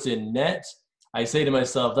Carolina puts in net. I say to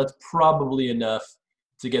myself, that's probably enough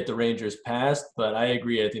to get the Rangers past, but I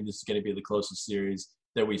agree. I think this is going to be the closest series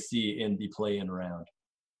that we see in the play-in round.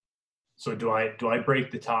 So do I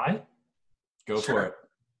break the tie? Go for it.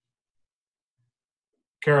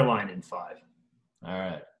 Carolina in 5. All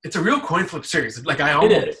right. It's a real coin flip series.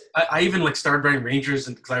 I even started writing Rangers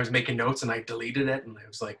because I was making notes and I deleted it and I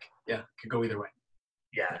was like, yeah, it could go either way.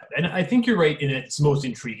 Yeah, and I think you're right in its most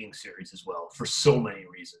intriguing series as well for so many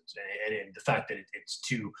reasons. And in the fact that it's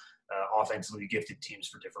 2 offensively gifted teams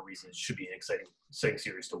for different reasons should be an exciting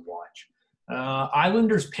series to watch.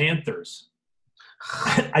 Islanders-Panthers.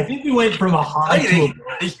 I think we went from a high to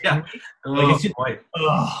a low.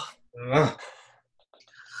 Yeah.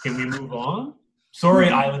 Can we move on? Sorry,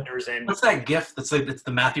 Islanders. And what's that gif? It's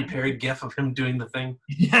the Matthew Perry gif of him doing the thing.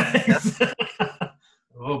 Yes.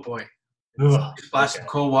 Oh boy. Splash some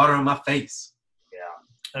cold water on my face.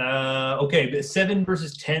 Yeah. Okay, the 7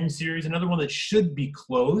 versus 10 series, another one that should be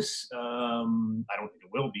close. I don't think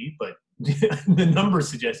it will be, but the numbers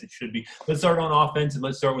suggest it should be. Let's start on offense, and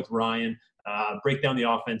let's start with Ryan. Break down the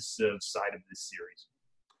offensive side of this series.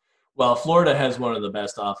 Well, Florida has one of the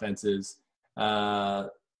best offenses. Well,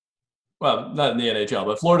 not in the NHL,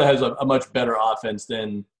 but Florida has a much better offense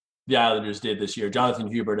than the Islanders did this year. Jonathan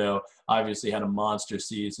Huberdeau obviously had a monster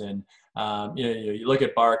season. You look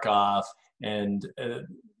at Barkov, and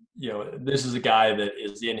this is a guy that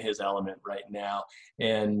is in his element right now.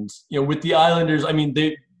 And with the Islanders, I mean,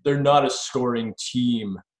 they're not a scoring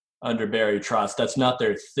team under Barry Trotz. That's not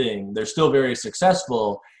their thing. They're still very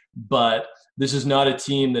successful, but this is not a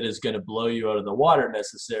team that is going to blow you out of the water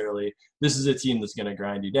necessarily. This is a team that's going to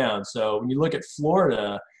grind you down. So when you look at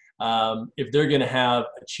Florida, if they're going to have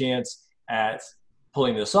a chance at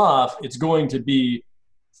pulling this off, it's going to be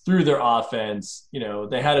through their offense.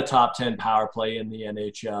 They had a top 10 power play in the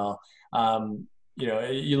NHL.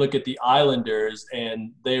 You look at the Islanders,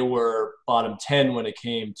 and they were bottom 10 when it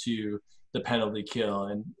came to the penalty kill.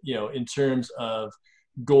 And, in terms of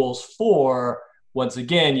goals for, once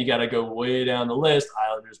again, you got to go way down the list.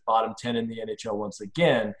 Islanders bottom 10 in the NHL once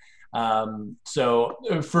again. So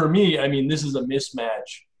for me, I mean, this is a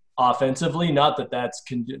mismatch offensively. Not that that's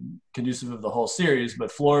conducive of the whole series,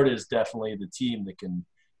 but Florida is definitely the team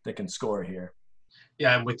that can score here.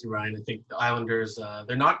 Yeah, I'm with you, Ryan. I think the Islanders,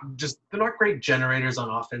 they're not great generators on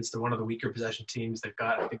offense. They're one of the weaker possession teams.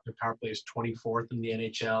 I think their power play is 24th in the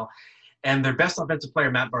NHL. And their best offensive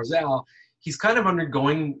player, Matt Barzal, he's kind of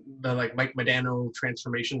undergoing the Mike Modano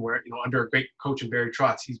transformation where, under a great coach in Barry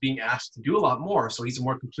Trotz, he's being asked to do a lot more. So he's a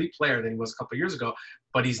more complete player than he was a couple of years ago,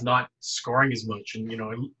 but he's not scoring as much. And,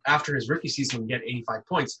 after his rookie season, get 85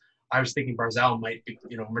 points. I was thinking Barzal might be,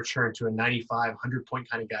 mature into a 95, 100-point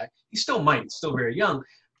kind of guy. He still might. He's still very young,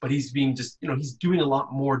 but he's being just, he's doing a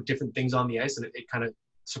lot more different things on the ice, and it kind of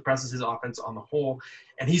suppresses his offense on the whole,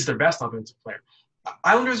 and he's their best offensive player.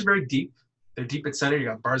 Islanders are very deep. They're deep at center. You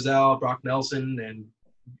got Barzal, Brock Nelson, and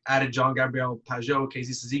added Jean-Gabriel Pageau,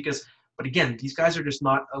 Casey Cizikas. But again, these guys are just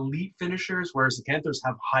not elite finishers, whereas the Panthers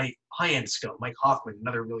have high-end skill. Mike Hoffman,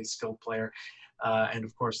 another really skilled player. And,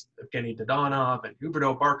 of course, Evgeny Dodonov and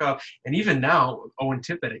Huberdeau, Barkov. And even now, Owen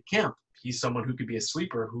Tippett at camp, he's someone who could be a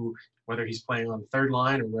sleeper who, whether he's playing on the third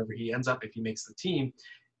line or wherever he ends up if he makes the team,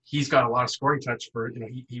 he's got a lot of scoring touch for,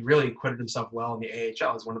 he really acquitted himself well in the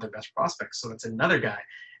AHL as one of their best prospects. So it's another guy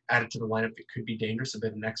added to the lineup that could be dangerous, a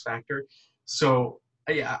bit of an X factor. So,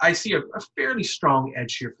 yeah, I see a fairly strong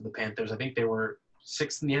edge here for the Panthers. I think they were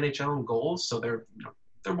 6th in the NHL in goals, so they're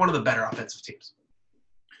one of the better offensive teams.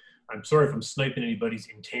 I'm sorry if I'm sniping anybody's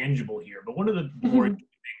intangible here, but one of the more things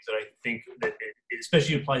that I think that it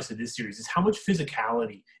especially applies to this series is how much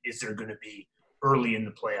physicality is there going to be early in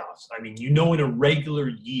the playoffs. I mean, in a regular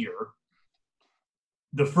year,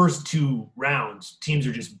 the first 2 rounds, teams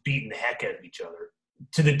are just beating the heck out of each other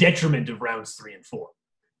to the detriment of rounds 3 and 4.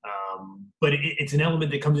 But it's an element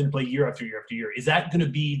that comes into play year after year after year. Is that going to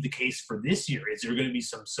be the case for this year? Is there going to be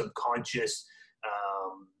some subconscious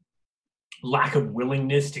lack of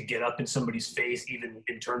willingness to get up in somebody's face, even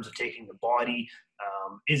in terms of taking the body?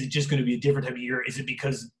 Is it just going to be a different type of year? Is it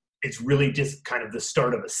because it's really just kind of the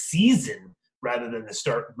start of a season rather than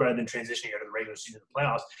transitioning out of the regular season to the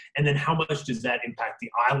playoffs? And then how much does that impact the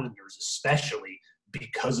Islanders, especially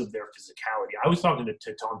because of their physicality? I was talking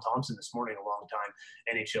to Tom Thompson this morning, a long-time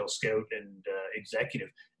NHL scout and executive,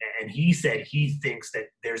 and he said he thinks that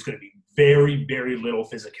there's going to be very, very little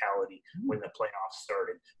physicality when the playoffs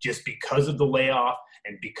started, just because of the layoff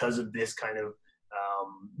and because of this kind of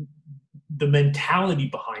the mentality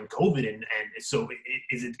behind COVID. And so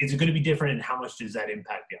is it going to be different, and how much does that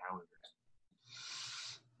impact the Islanders?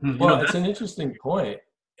 Well, it's an interesting point.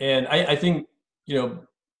 And I think,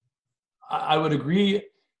 I would agree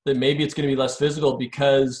that maybe it's going to be less physical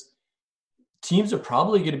because teams are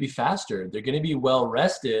probably going to be faster. They're going to be well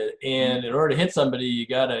rested, and in order to hit somebody, you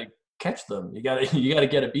got to catch them. You got to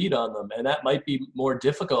get a beat on them, and that might be more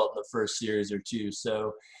difficult in the first series or 2.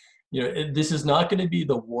 So, this is not going to be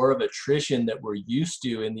the war of attrition that we're used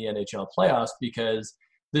to in the NHL playoffs, because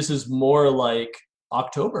this is more like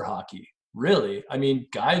October hockey, really. I mean,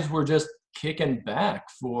 guys were just kicking back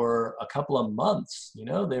for a couple of months.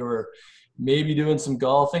 They were maybe doing some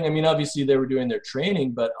golfing. I mean, obviously they were doing their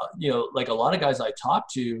training, but like a lot of guys I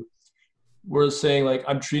talked to were saying, like,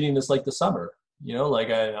 I'm treating this like the summer.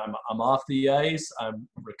 I'm off the ice, I'm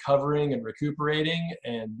recovering and recuperating,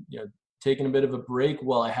 and taking a bit of a break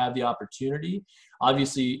while I have the opportunity.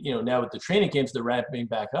 Obviously, now with the training camps, they're ramping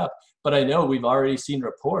back up. But I know we've already seen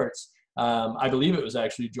reports. I believe it was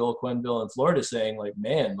actually Joel Quenneville in Florida saying, like,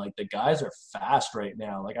 man, like, the guys are fast right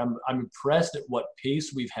now. Like, I'm impressed at what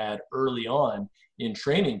pace we've had early on in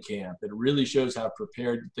training camp. It really shows how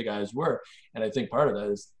prepared the guys were. And I think part of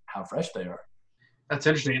that is how fresh they are. That's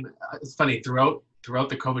interesting. It's funny, throughout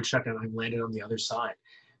the COVID shutdown, I've landed on the other side.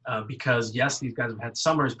 because yes, these guys have had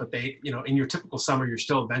summers, but they, in your typical summer, you're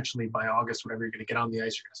still eventually by August, whenever you're going to get on the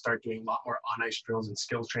ice, you're going to start doing a lot more on-ice drills and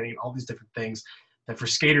skills training, all these different things that for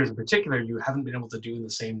skaters in particular, you haven't been able to do in the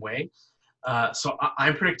same way. So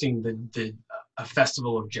I'm predicting a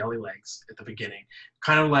festival of jelly legs at the beginning,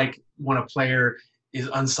 kind of like when a player is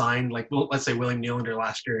unsigned, like let's say William Nylander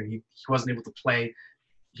last year, and he wasn't able to play.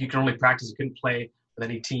 He could only practice, he couldn't play with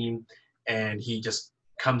any team, and he just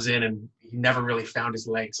comes in and he never really found his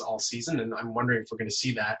legs all season. And I'm wondering if we're going to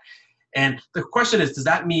see that. And the question is, does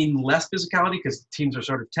that mean less physicality because teams are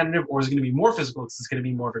sort of tentative, or is it going to be more physical because it's going to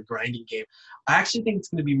be more of a grinding game? I actually think it's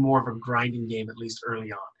going to be more of a grinding game, at least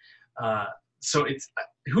early on. So it's,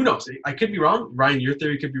 who knows? I could be wrong. Ryan, your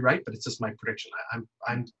theory could be right, but it's just my prediction.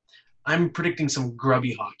 I'm predicting some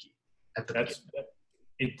grubby hockey at the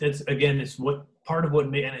beginning. That's again, it's what part of what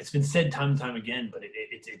and it's been said time and time again, but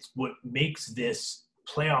it's what makes this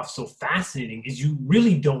playoff so fascinating is you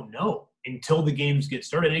really don't know until the games get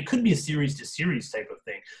started. And it could be a series to series type of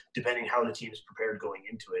thing, depending how the team is prepared going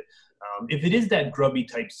into it. If it is that grubby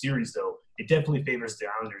type series, though, it definitely favors the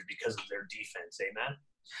Islanders because of their defense. Eh, Matt?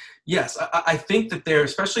 Yes, I think that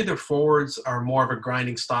especially their forwards are more of a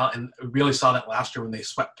grinding style, and we really saw that last year when they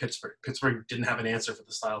swept Pittsburgh. Pittsburgh didn't have an answer for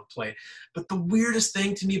the style of play. But the weirdest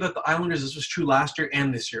thing to me about the Islanders, this was true last year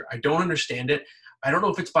and this year, I don't understand it. I don't know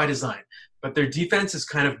if it's by design, but their defense is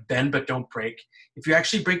kind of bend but don't break. If you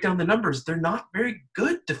actually break down the numbers, they're not very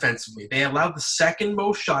good defensively. They allowed the second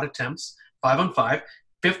most shot attempts, 5-on-5,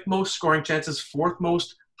 fifth most scoring chances, fourth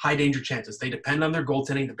most high danger chances. They depend on their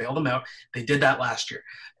goaltending to bail them out. They did that last year.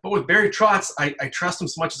 But with Barry Trotz, I trust him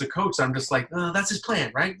so much as a coach. I'm just like, oh, that's his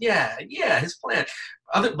plan, right? Yeah, his plan.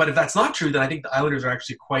 But if that's not true, then I think the Islanders are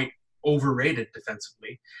actually quite overrated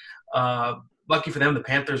defensively. Lucky for them, the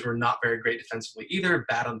Panthers were not very great defensively either,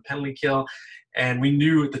 bad on the penalty kill. And we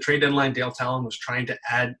knew at the trade deadline, Dale Talon was trying to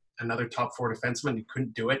add another top four defenseman. He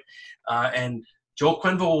couldn't do it. And Joel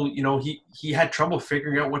Quenneville, he had trouble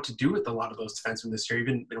figuring out what to do with a lot of those defensemen this year.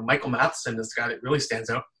 Even Michael Matheson is the guy that really stands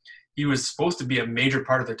out. He was supposed to be a major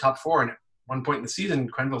part of their top four, and at one point in the season,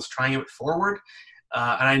 Quenneville's trying him at forward.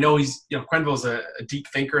 And I know Quenneville's a deep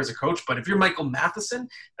thinker as a coach, but if you're Michael Matheson,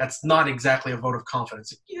 that's not exactly a vote of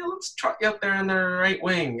confidence. Let's try you out there in the right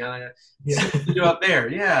wing. See what you do out there.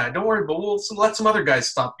 Yeah, don't worry, but we'll let some other guys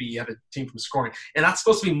stop the other team from scoring. And that's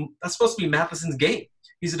supposed to be Matheson's game.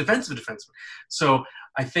 He's a defenseman. So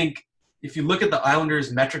I think if you look at the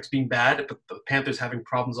Islanders' metrics being bad, but the Panthers having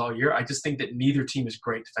problems all year, I just think that neither team is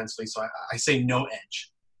great defensively. So I say no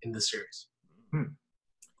edge in this series.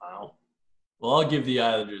 Wow. Well, I'll give the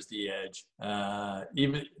Islanders the edge.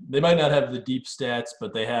 Even they might not have the deep stats,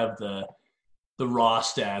 but they have the raw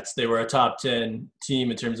stats. They were a top 10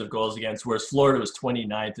 team in terms of goals against, whereas Florida was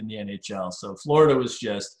 29th in the NHL. So Florida was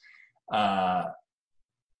just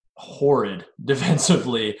horrid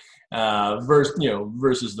defensively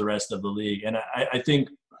versus the rest of the league. And I think,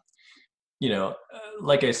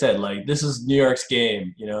 like I said, like this is New York's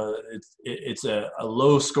game. It's a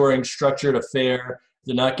low scoring structured affair.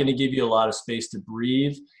 They're not going to give you a lot of space to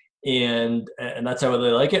breathe, and that's how they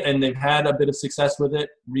like it. And they've had a bit of success with it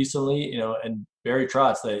recently, and Barry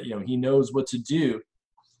Trotz, that he knows what to do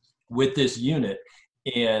with this unit,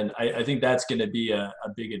 and I think that's going to be a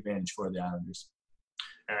big advantage for the Islanders.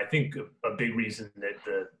 And I think a big reason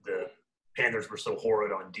that the Panthers were so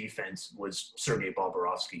horrid on defense was Sergei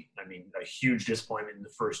Bobrovsky. I mean, a huge disappointment in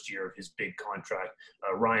the first year of his big contract.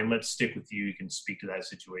 Ryan, let's stick with you. You can speak to that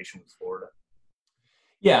situation with Florida.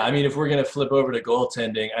 Yeah, I mean, if we're going to flip over to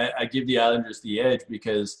goaltending, I give the Islanders the edge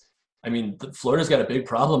because, I mean, Florida's got a big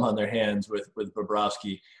problem on their hands with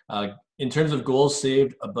Bobrovsky. In terms of goals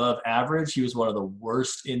saved above average, he was one of the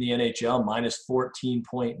worst in the NHL, minus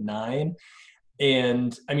 14.9.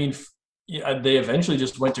 And, I mean, they eventually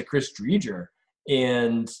just went to Chris Driedger.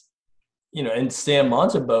 And, and Sam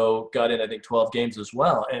Montembeault got in, I think, 12 games as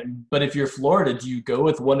well. But if you're Florida, do you go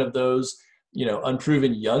with one of those,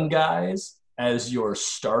 unproven young guys as your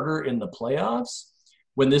starter in the playoffs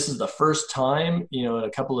when this is the first time, in a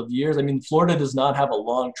couple of years? I mean, Florida does not have a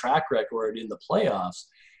long track record in the playoffs,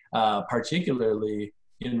 particularly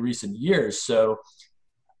in recent years. So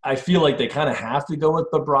I feel like they kind of have to go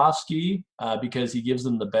with Bobrovsky because he gives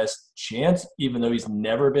them the best chance, even though he's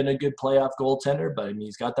never been a good playoff goaltender. But I mean,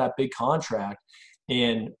 he's got that big contract,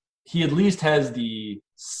 and he at least has the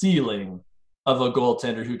ceiling of a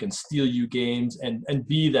goaltender who can steal you games and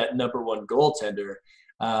be that number one goaltender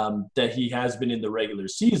that he has been in the regular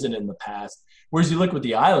season in the past. Whereas you look with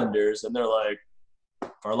the Islanders and they're like,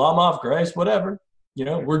 Varlamov, Greiss, whatever.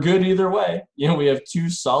 We're good either way. We have two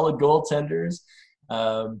solid goaltenders.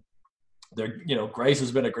 Greiss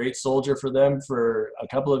has been a great soldier for them for a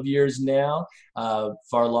couple of years now.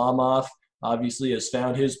 Varlamov obviously has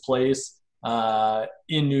found his place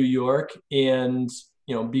in New York, and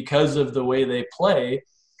because of the way they play,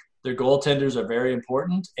 their goaltenders are very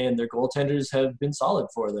important, and their goaltenders have been solid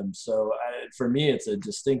for them. So for me, it's a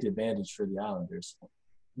distinct advantage for the Islanders.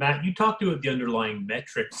 Matt, you talked about the underlying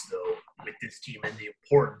metrics, though, with this team and the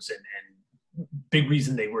importance and big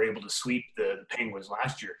reason they were able to sweep the Penguins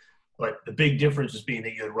last year. But the big difference was being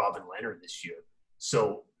that you had Robin Leonard this year.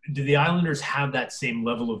 So do the Islanders have that same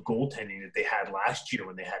level of goaltending that they had last year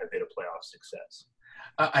when they had a bit of playoff success?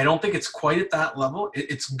 I don't think it's quite at that level.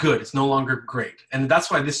 It's good. It's no longer great. And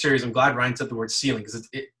that's why this series, I'm glad Ryan said the word ceiling, because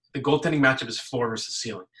the goaltending matchup is floor versus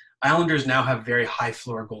ceiling. Islanders now have very high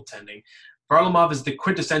floor goaltending. Varlamov is the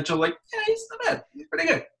quintessential, he's not bad. He's pretty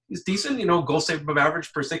good. He's decent, goal save above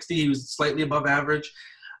average per 60. He was slightly above average.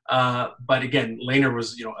 But again, Lehner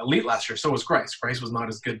was, elite last year. So was Greiss. Greiss was not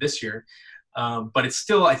as good this year. But it's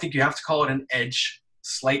still, I think you have to call it an edge,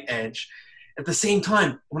 slight edge. At the same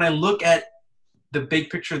time, when I look at the big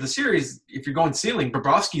picture of the series, if you're going ceiling,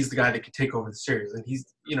 Bobrovsky is the guy that could take over the series. And he's,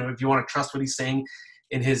 if you want to trust what he's saying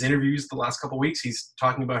in his interviews the last couple of weeks, he's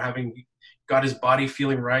talking about having got his body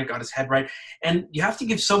feeling right, got his head right. And you have to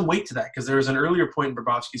give some weight to that, because there was an earlier point in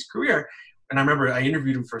Bobrovsky's career, and I remember I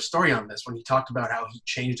interviewed him for a story on this when he talked about how he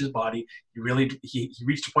changed his body. He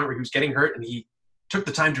reached a point where he was getting hurt, and he took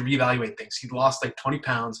the time to reevaluate things. He lost 20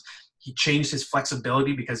 pounds. He changed his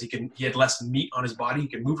flexibility because he had less meat on his body. He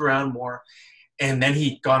could move around more. And then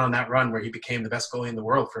he got on that run where he became the best goalie in the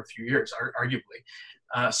world for a few years,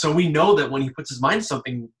 arguably. So we know that when he puts his mind to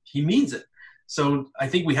something, he means it. So I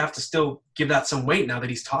think we have to still give that some weight now that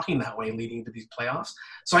he's talking that way leading into these playoffs.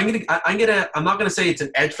 So I'm not gonna say it's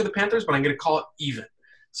an edge for the Panthers, but I'm gonna call it even.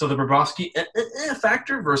 So the Bobrovsky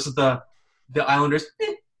factor versus the Islanders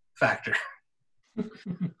factor.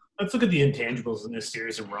 Let's look at the intangibles in this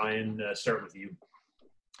series, and Ryan, start with you.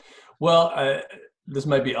 Well, this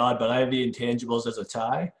might be odd, but I have the intangibles as a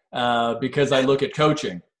tie because I look at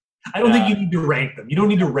coaching. I don't think you need to rank them. You don't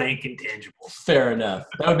need to rank intangibles. Fair enough.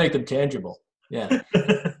 That would make them tangible. Yeah.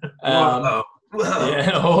 Whoa.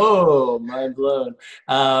 Yeah. Oh, mind blown.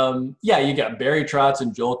 You got Barry Trotz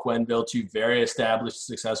and Joel Quenneville, two very established,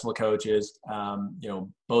 successful coaches.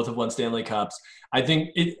 Both have won Stanley Cups. I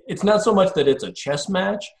think it's not so much that it's a chess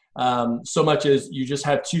match, so much as you just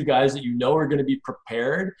have two guys that are going to be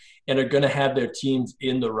prepared and are going to have their teams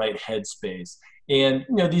in the right headspace. And,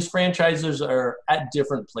 these franchises are at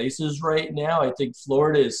different places right now. I think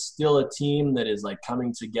Florida is still a team that is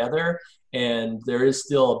coming together, and there is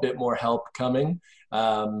still a bit more help coming.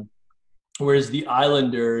 Whereas the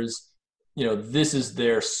Islanders, this is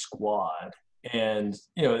their squad, and,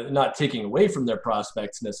 not taking away from their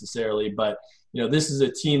prospects necessarily, but, this is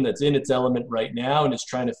a team that's in its element right now and is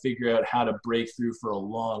trying to figure out how to break through for a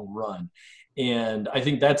long run. And I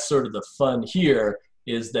think that's sort of the fun here,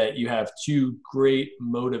 is that you have two great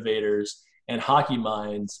motivators and hockey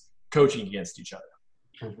minds coaching against each other.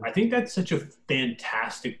 I think that's such a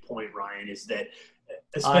fantastic point, Ryan, is that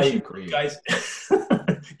especially for guys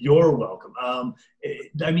 – you're welcome.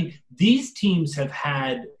 These teams have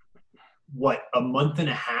had, a month and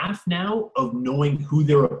a half now of knowing who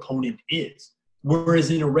their opponent is. Whereas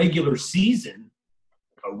in a regular season,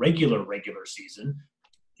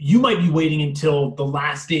 you might be waiting until the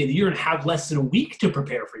last day of the year and have less than a week to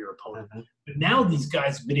prepare for your opponent. Mm-hmm. But now these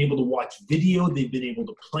guys have been able to watch video. They've been able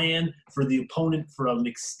to plan for the opponent for an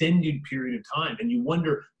extended period of time. And you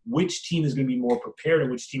wonder which team is going to be more prepared and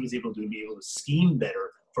which team is able to scheme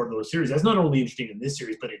better for those series. That's not only interesting in this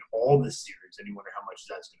series, but in all the series. And you wonder how much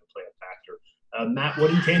that's going to play a factor. Matt, what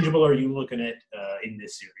intangible are you looking at in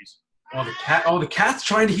this series? The cat's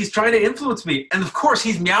he's trying to influence me. And of course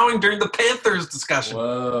he's meowing during the Panthers discussion.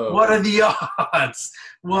 Whoa. What are the odds?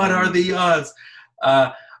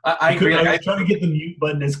 I agree. I was trying to get the mute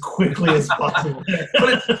button as quickly as possible.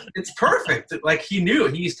 But it's perfect. He knew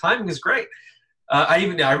his timing is great. I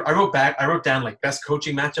wrote down best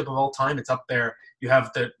coaching matchup of all time. It's up there. You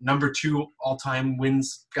have the number 2 all-time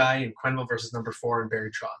wins guy in Quenneville versus number 4 in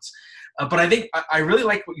Barry Trotz. But I think I really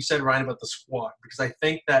like what you said, Ryan, about the squad, because I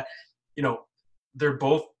think that, they're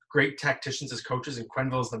both great tacticians as coaches, and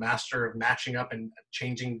Quenneville is the master of matching up and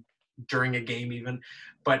changing during a game even.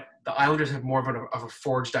 But the Islanders have more of a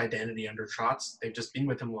forged identity under Trotz. They've just been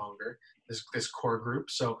with him longer, this core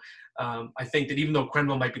group. So I think that even though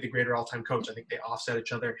Quenneville might be the greater all-time coach, I think they offset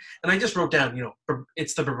each other. And I just wrote down,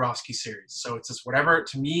 it's the Bobrovsky series. So it's just whatever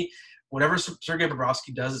Sergei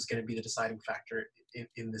Bobrovsky does is going to be the deciding factor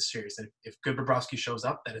in this series. And if good Bobrovsky shows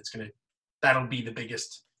up, then that'll be the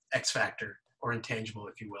biggest X factor or intangible,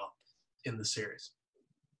 if you will. in the series.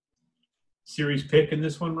 Series pick in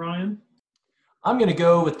this one, Ryan? I'm going to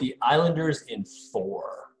go with the Islanders in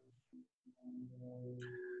 4.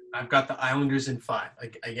 I've got the Islanders in 5.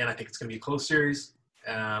 Again, I think it's going to be a close series,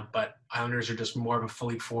 but Islanders are just more of a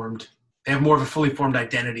fully formed – they have more of a fully formed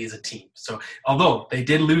identity as a team. So although they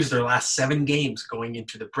did lose their last 7 games going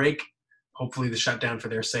into the break, hopefully the shutdown for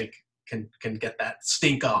their sake can get that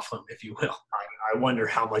stink off them, if you will. I wonder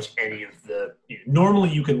how much any of the – normally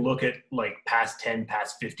you can look at like past 10,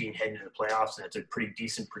 past 15 heading into the playoffs, and it's a pretty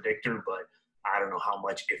decent predictor, but I don't know how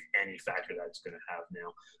much, if any, factor that's going to have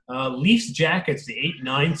now. Leafs Jackets, the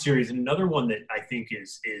 8-9 series, another one that I think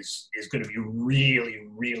is going to be really,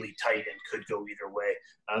 really tight and could go either way.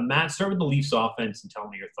 Matt, start with the Leafs offense and tell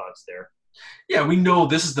me your thoughts there. Yeah, we know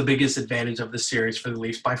this is the biggest advantage of the series for the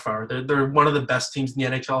Leafs by far. They're one of the best teams in the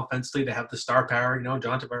NHL offensively. They have the star power.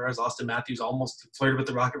 John Tavares, Austin Matthews almost flirted with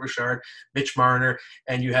the Rocket Richard, Mitch Marner,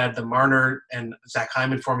 and you had the Marner and Zach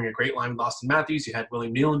Hyman forming a great line with Austin Matthews. You had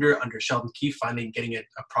William Nylander under Sheldon Keefe finally getting a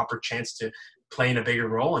proper chance to play in a bigger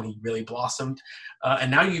role, and he really blossomed. And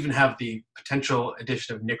now you even have the potential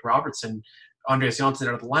addition of Nick Robertson, Andreas Johnsson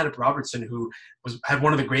out of the lineup. Robertson, who had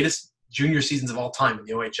one of the greatest junior seasons of all time in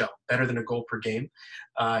the OHL, better than a goal per game.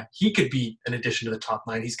 He could be an addition to the top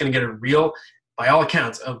 9. He's going to get a real, by all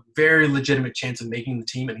accounts, a very legitimate chance of making the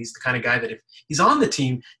team, and he's the kind of guy that if he's on the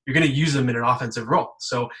team, you're going to use him in an offensive role.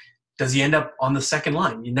 So does he end up on the second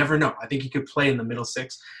line? You never know. I think he could play in the middle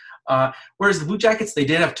 6. Whereas the Blue Jackets, they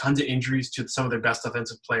did have tons of injuries to some of their best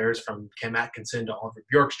offensive players, from Cam Atkinson to Oliver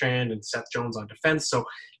Bjorkstrand and Seth Jones on defense. So,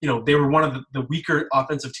 they were one of the weaker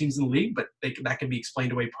offensive teams in the league, but that can be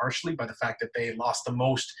explained away partially by the fact that they lost the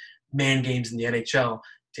most man games in the NHL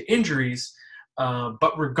to injuries.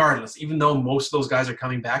 But regardless, even though most of those guys are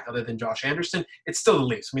coming back other than Josh Anderson, it's still the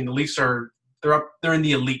Leafs. I mean, the Leafs they're in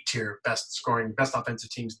the elite tier, best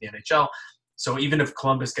offensive teams in the NHL. So even if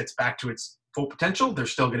Columbus gets back to its full potential, they're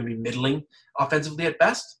still going to be middling offensively at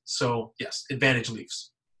best. So, yes, advantage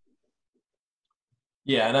Leafs.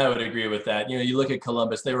 Yeah, and I would agree with that. You look at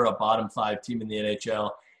Columbus; they were a bottom 5 team in the NHL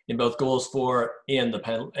in both goals for and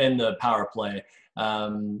the power play.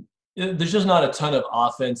 There's just not a ton of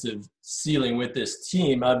offensive ceiling with this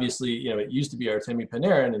team. Obviously, it used to be Artemi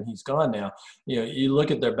Panarin, and he's gone now. You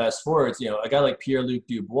look at their best forwards. A guy like Pierre-Luc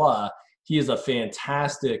Dubois, he is a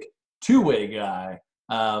fantastic two-way guy.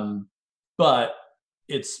 But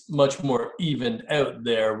it's much more evened out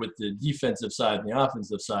there with the defensive side and the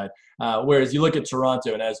offensive side. Whereas you look at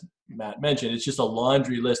Toronto, and as Matt mentioned, it's just a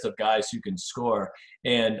laundry list of guys who can score.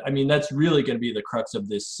 And, I mean, that's really going to be the crux of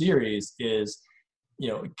this series is,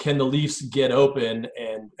 can the Leafs get open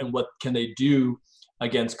and what can they do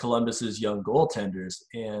against Columbus's young goaltenders?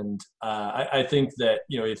 And I think that,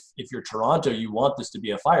 if you're Toronto, you want this to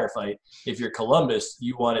be a firefight. If you're Columbus,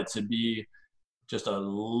 you want it to be just a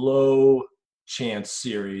low chance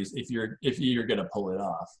series if you're going to pull it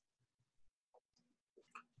off.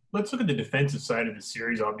 Let's look at the defensive side of the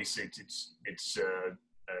series. Obviously, it's the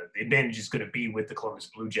advantage is going to be with the Columbus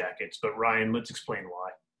Blue Jackets. But Ryan, let's explain why.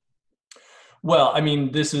 Well,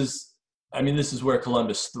 this is where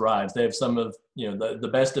Columbus thrives. They have some of the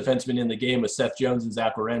best defensemen in the game with Seth Jones and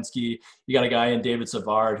Zach Werenski. You got a guy in David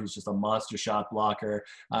Savard who's just a monster shot blocker.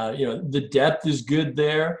 The depth is good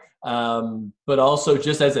there, but also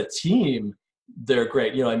just as a team, they're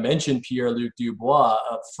great. I mentioned Pierre-Luc Dubois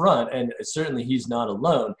up front, and certainly he's not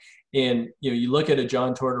alone. And you look at a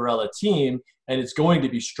John Tortorella team, and it's going to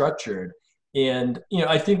be structured. And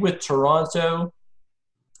I think with Toronto,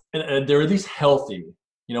 and they're at least healthy.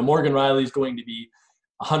 Morgan Riley is going to be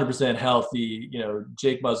 100% healthy.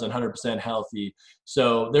 Jake Muzzin 100% healthy.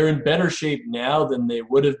 So they're in better shape now than they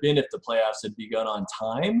would have been if the playoffs had begun on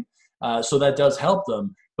time. So that does help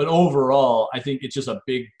them. But overall, I think it's just a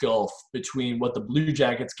big gulf between what the Blue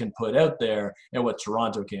Jackets can put out there and what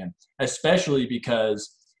Toronto can, especially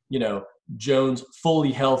because, Jones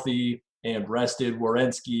fully healthy and rested,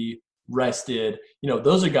 Werenski rested.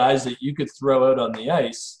 Those are guys that you could throw out on the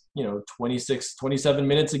ice 26, 27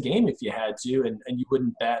 minutes a game if you had to, and you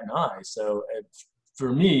wouldn't bat an eye. So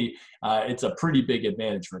for me, it's a pretty big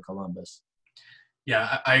advantage for Columbus.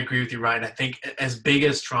 Yeah, I agree with you, Ryan. I think as big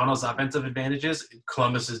as Toronto's offensive advantages,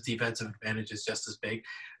 Columbus's defensive advantage is just as big.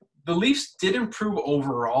 The Leafs did improve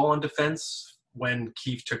overall on defense when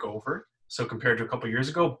Keefe took over, so compared to a couple years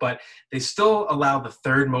ago, but they still allow the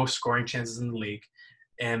 3rd most scoring chances in the league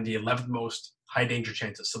and the 11th most high danger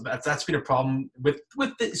chances. So that's been a problem with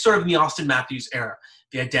the, sort of in the Austin Matthews era.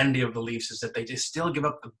 The identity of the Leafs is that they just still give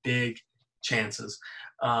up the big chances.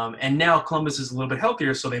 And now Columbus is a little bit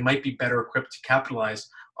healthier, so they might be better equipped to capitalize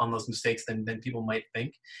on those mistakes than people might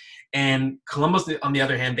think. And Columbus, on the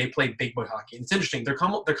other hand, they play big boy hockey. And it's interesting. They're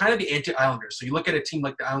kind of the anti-Islanders. So you look at a team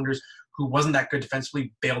like the Islanders, who wasn't that good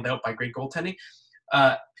defensively, bailed out by great goaltending.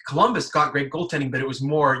 Columbus got great goaltending, but it was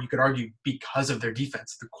more, you could argue, because of their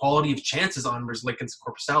defense. The quality of chances on Merzlikins and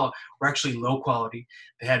Korpisalo were actually low quality.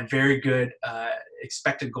 They had very good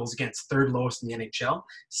expected goals against, third lowest in the NHL,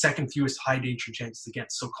 second fewest high danger chances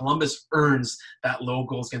against. So Columbus earns that low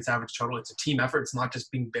goals against average total. It's a team effort. It's not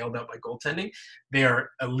just being bailed out by goaltending. They are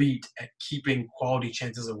elite at keeping quality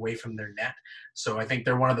chances away from their net. So I think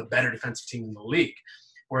they're one of the better defensive teams in the league.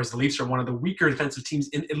 Whereas the Leafs are one of the weaker defensive teams,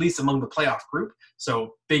 at least among the playoff group.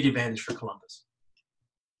 So big advantage for Columbus.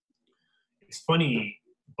 It's funny,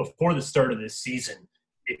 before the start of this season,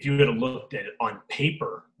 if you had looked at it on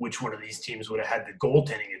paper, which one of these teams would have had the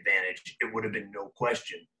goaltending advantage, it would have been no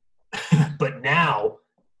question. But now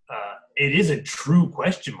it is a true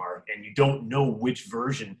question mark, and you don't know which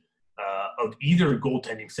version of either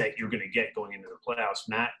goaltending set you're going to get going into the playoffs.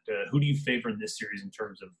 Matt, who do you favor in this series in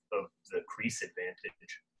terms of the crease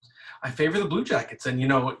advantage? I favor the Blue Jackets. And,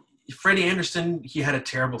 Freddie Anderson, he had a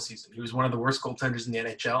terrible season. He was one of the worst goaltenders in the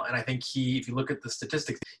NHL. And I think if you look at the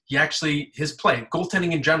statistics, his play,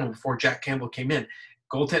 goaltending in general before Jack Campbell came in,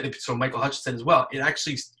 so Michael Hutchinson as well, it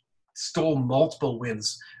actually stole multiple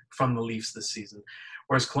wins from the Leafs this season.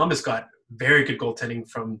 Whereas Columbus got very good goaltending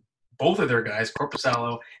from both of their guys,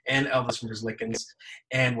 Korpisalo and Elvis Merzlikins.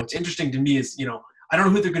 And what's interesting to me is, I don't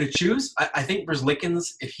know who they're going to choose. I think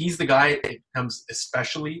Merzlikins, if he's the guy, it becomes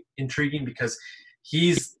especially intriguing because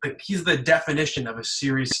he's the definition of a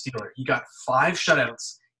series stealer. He got 5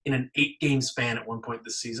 shutouts in an 8-game span at one point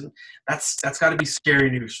this season. That's got to be scary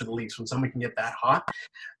news for the Leafs when someone can get that hot.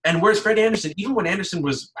 And whereas Freddie Anderson, even when Anderson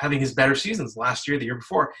was having his better seasons last year, the year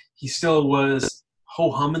before, he still was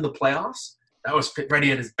ho-hum in the playoffs. That was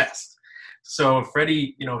Freddie at his best. So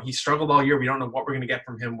Freddie, he struggled all year. We don't know what we're going to get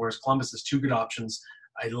from him, whereas Columbus has 2 good options.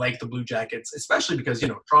 I like the Blue Jackets, especially because,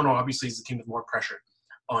 Toronto obviously is a team with more pressure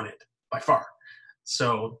on it by far.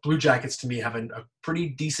 So Blue Jackets, to me, have a pretty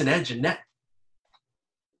decent edge in net.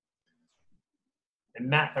 And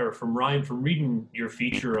Matt, or from Ryan, from reading your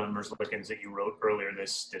feature on Merzlikins that you wrote earlier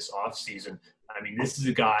this off season, I mean, this is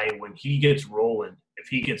a guy, when he gets rolling, if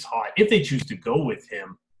he gets hot, if they choose to go with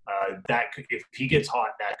him, if he gets hot,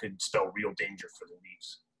 that could spell real danger for the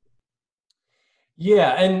Leafs.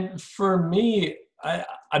 Yeah, and for me,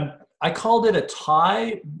 I called it a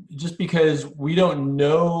tie just because we don't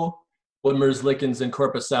know what Merzlikins and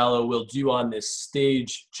Korpisalo will do on this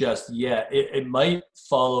stage just yet. It might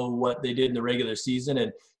follow what they did in the regular season.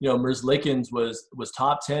 And, Merzlikins was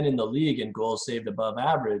top 10 in the league in goals saved above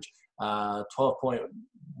average,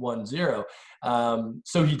 12.10.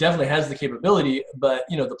 So he definitely has the capability, but,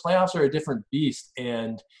 the playoffs are a different beast.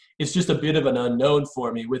 And it's just a bit of an unknown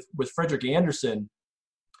for me. With Frederik Andersen,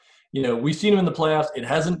 we've seen him in the playoffs. It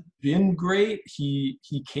hasn't been great. He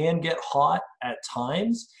can get hot at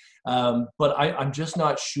times. But I'm just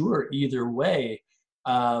not sure either way,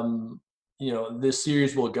 this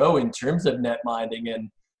series will go in terms of net minding. And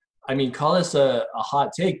I mean, call this a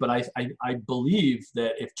hot take, but I believe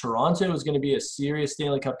that if Toronto is going to be a serious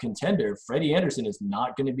Stanley Cup contender, Freddie Andersen is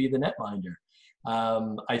not going to be the netminder.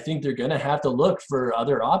 I think they're going to have to look for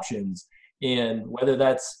other options, and whether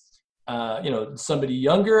that's, somebody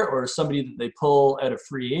younger or somebody that they pull out of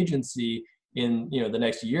free agency in, the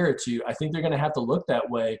next year or two, I think they're going to have to look that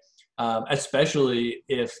way, especially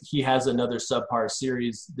if he has another subpar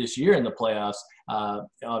series this year in the playoffs,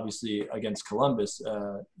 obviously against Columbus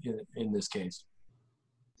in this case.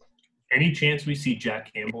 Any chance we see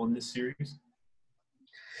Jack Campbell in this series?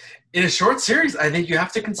 In a short series, I think you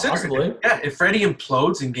have to consider Possibly. it. Yeah, if Freddie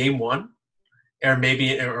implodes in game 1,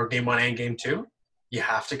 or game 1 and game 2, you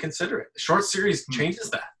have to consider it. Short series changes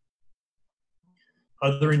that.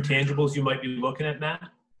 Other intangibles you might be looking at, Matt?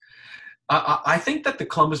 I think that the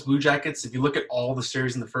Columbus Blue Jackets, if you look at all the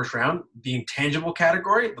series in the first round, the intangible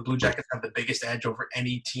category, the Blue Jackets have the biggest edge over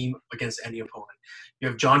any team against any opponent. You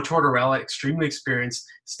have John Tortorella, extremely experienced,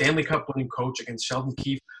 Stanley Cup winning coach against Sheldon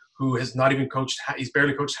Keefe, who has not even coached – he's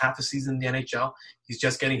barely coached half a season in the NHL. He's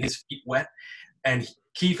just getting his feet wet. And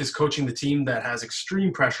Keefe is coaching the team that has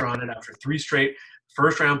extreme pressure on it after 3 straight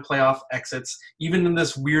first-round playoff exits, even in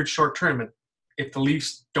this weird short tournament. If the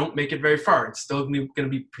Leafs don't make it very far, it's still going to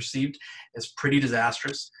be perceived as pretty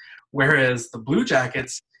disastrous. Whereas the Blue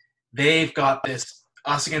Jackets, they've got this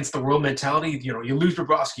us against the world mentality. You lose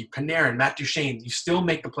Bobrovsky, Panarin, Matt Duchene, you still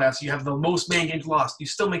make the playoffs. You have the most man games lost. You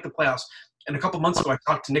still make the playoffs. And a couple months ago, I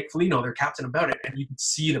talked to Nick Foligno, their captain, about it, and you could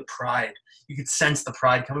see the pride. You could sense the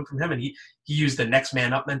pride coming from him, and he used the next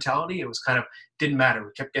man up mentality. It was kind of, didn't matter.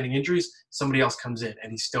 We kept getting injuries. Somebody else comes in,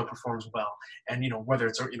 and he still performs well. And, whether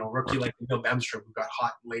it's a rookie like Bill Bemstrom, who got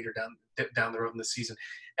hot later down the road in the season.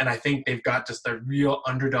 And I think they've got just a real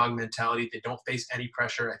underdog mentality. They don't face any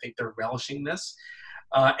pressure. I think they're relishing this.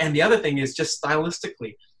 And the other thing is just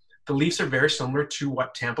stylistically, the Leafs are very similar to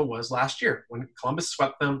what Tampa was last year when Columbus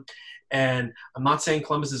swept them. And I'm not saying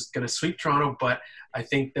Columbus is going to sweep Toronto, but I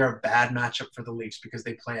think they're a bad matchup for the Leafs because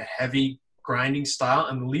they play a heavy, grinding style,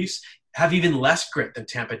 and the Leafs have even less grit than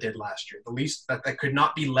Tampa did last year. The Leafs, that could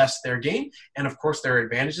not be less their game, and of course there are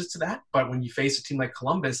advantages to that, but when you face a team like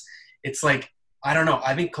Columbus, it's like, I don't know,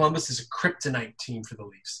 I think Columbus is a kryptonite team for the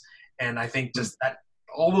Leafs, and I think just that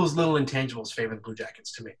all those little intangibles favor the Blue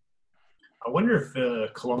Jackets to me. I wonder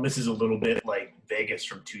if Columbus is a little bit like Vegas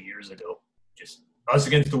from 2 years ago. Just us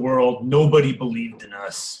against the world. Nobody believed in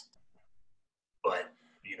us. But,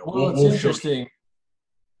 it's interesting.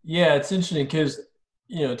 Yeah, it's interesting because,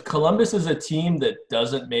 Columbus is a team that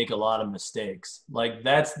doesn't make a lot of mistakes. Like,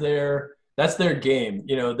 that's their game.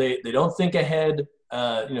 They don't think ahead.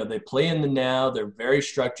 They play in the now. They're very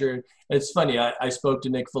structured. It's funny. I spoke to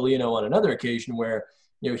Nick Foligno on another occasion where,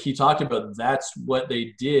 he talked about that's what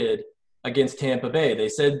they did against Tampa Bay. They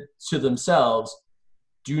said to themselves,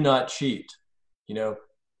 do not cheat. Do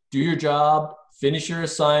your job, finish your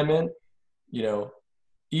assignment.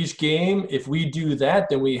 Each game, if we do that,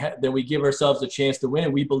 then we give ourselves a chance to win,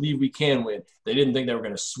 and we believe we can win. They didn't think they were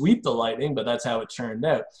going to sweep the Lightning, but that's how it turned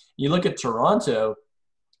out. You look at Toronto,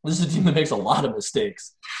 this is a team that makes a lot of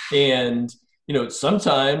mistakes. And,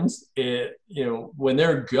 sometimes, when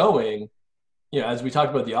they're going, as we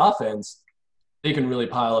talked about the offense, they can really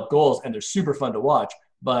pile up goals, and they're super fun to watch.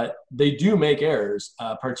 But they do make errors,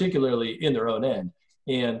 particularly in their own end.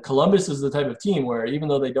 And Columbus is the type of team where even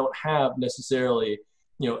though they don't have necessarily,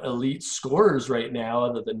 elite scorers right now,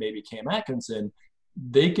 other than maybe Cam Atkinson,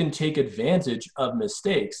 they can take advantage of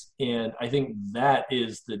mistakes. And I think that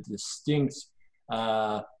is the distinct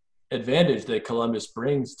advantage that Columbus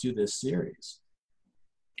brings to this series.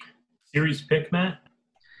 Series pick, Matt?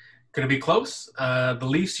 Going to be close. The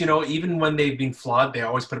Leafs, even when they've been flawed, they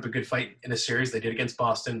always put up a good fight in a series. They did against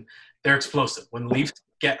Boston. They're explosive. When the Leafs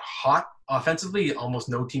get hot offensively, almost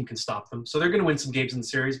no team can stop them. So they're going to win some games in the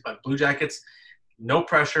series. But Blue Jackets, no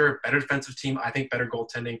pressure, better defensive team. I think better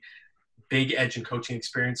goaltending, big edge and coaching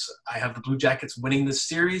experience. I have the Blue Jackets winning this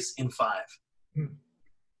series in 5.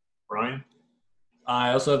 Brian?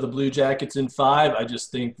 I also have the Blue Jackets in 5. I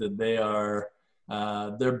just think that they are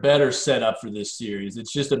they're better set up for this series.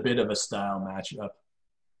 It's just a bit of a style matchup.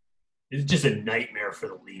 It's just a nightmare for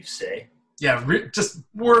the Leafs, eh? Yeah, just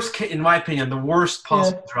worst, in my opinion, the worst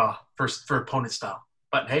possible draw for opponent style.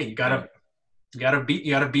 But hey, you gotta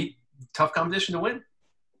beat tough competition to win.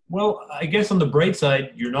 Well, I guess on the bright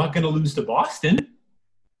side, you're not going to lose to Boston.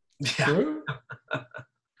 Yeah. True.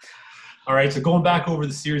 All right, so going back over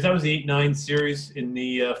the series, that was the 8-9 series. In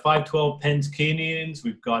the 5-12 Pens Canadiens,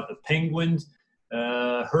 we've got the Penguins,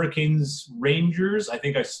 Hurricanes, Rangers. I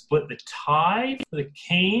think I split the tie for the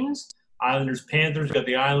Canes. Islanders, Panthers, got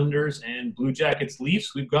the Islanders, and Blue Jackets,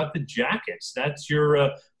 Leafs. We've got the Jackets. That's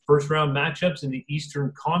your first-round matchups in the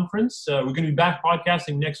Eastern Conference. We're going to be back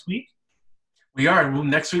podcasting next week. We are.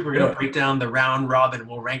 Next week, we're going to break down the round robin.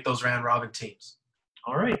 We'll rank those round robin teams.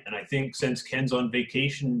 All right. And I think since Ken's on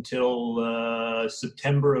vacation until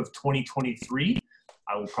September of 2023,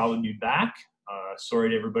 I will probably be back. Sorry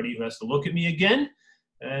to everybody who has to look at me again.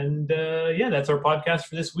 And, that's our podcast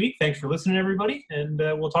for this week. Thanks for listening, everybody. And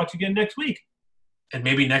we'll talk to you again next week. And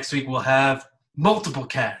maybe next week we'll have multiple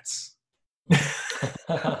cats.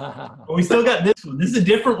 But we still got this one. This is a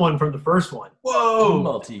different one from the first one. Whoa.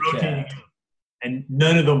 Multi-cat. And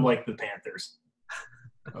none of them like the Panthers.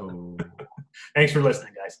 Oh. Thanks for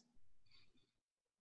listening, guys.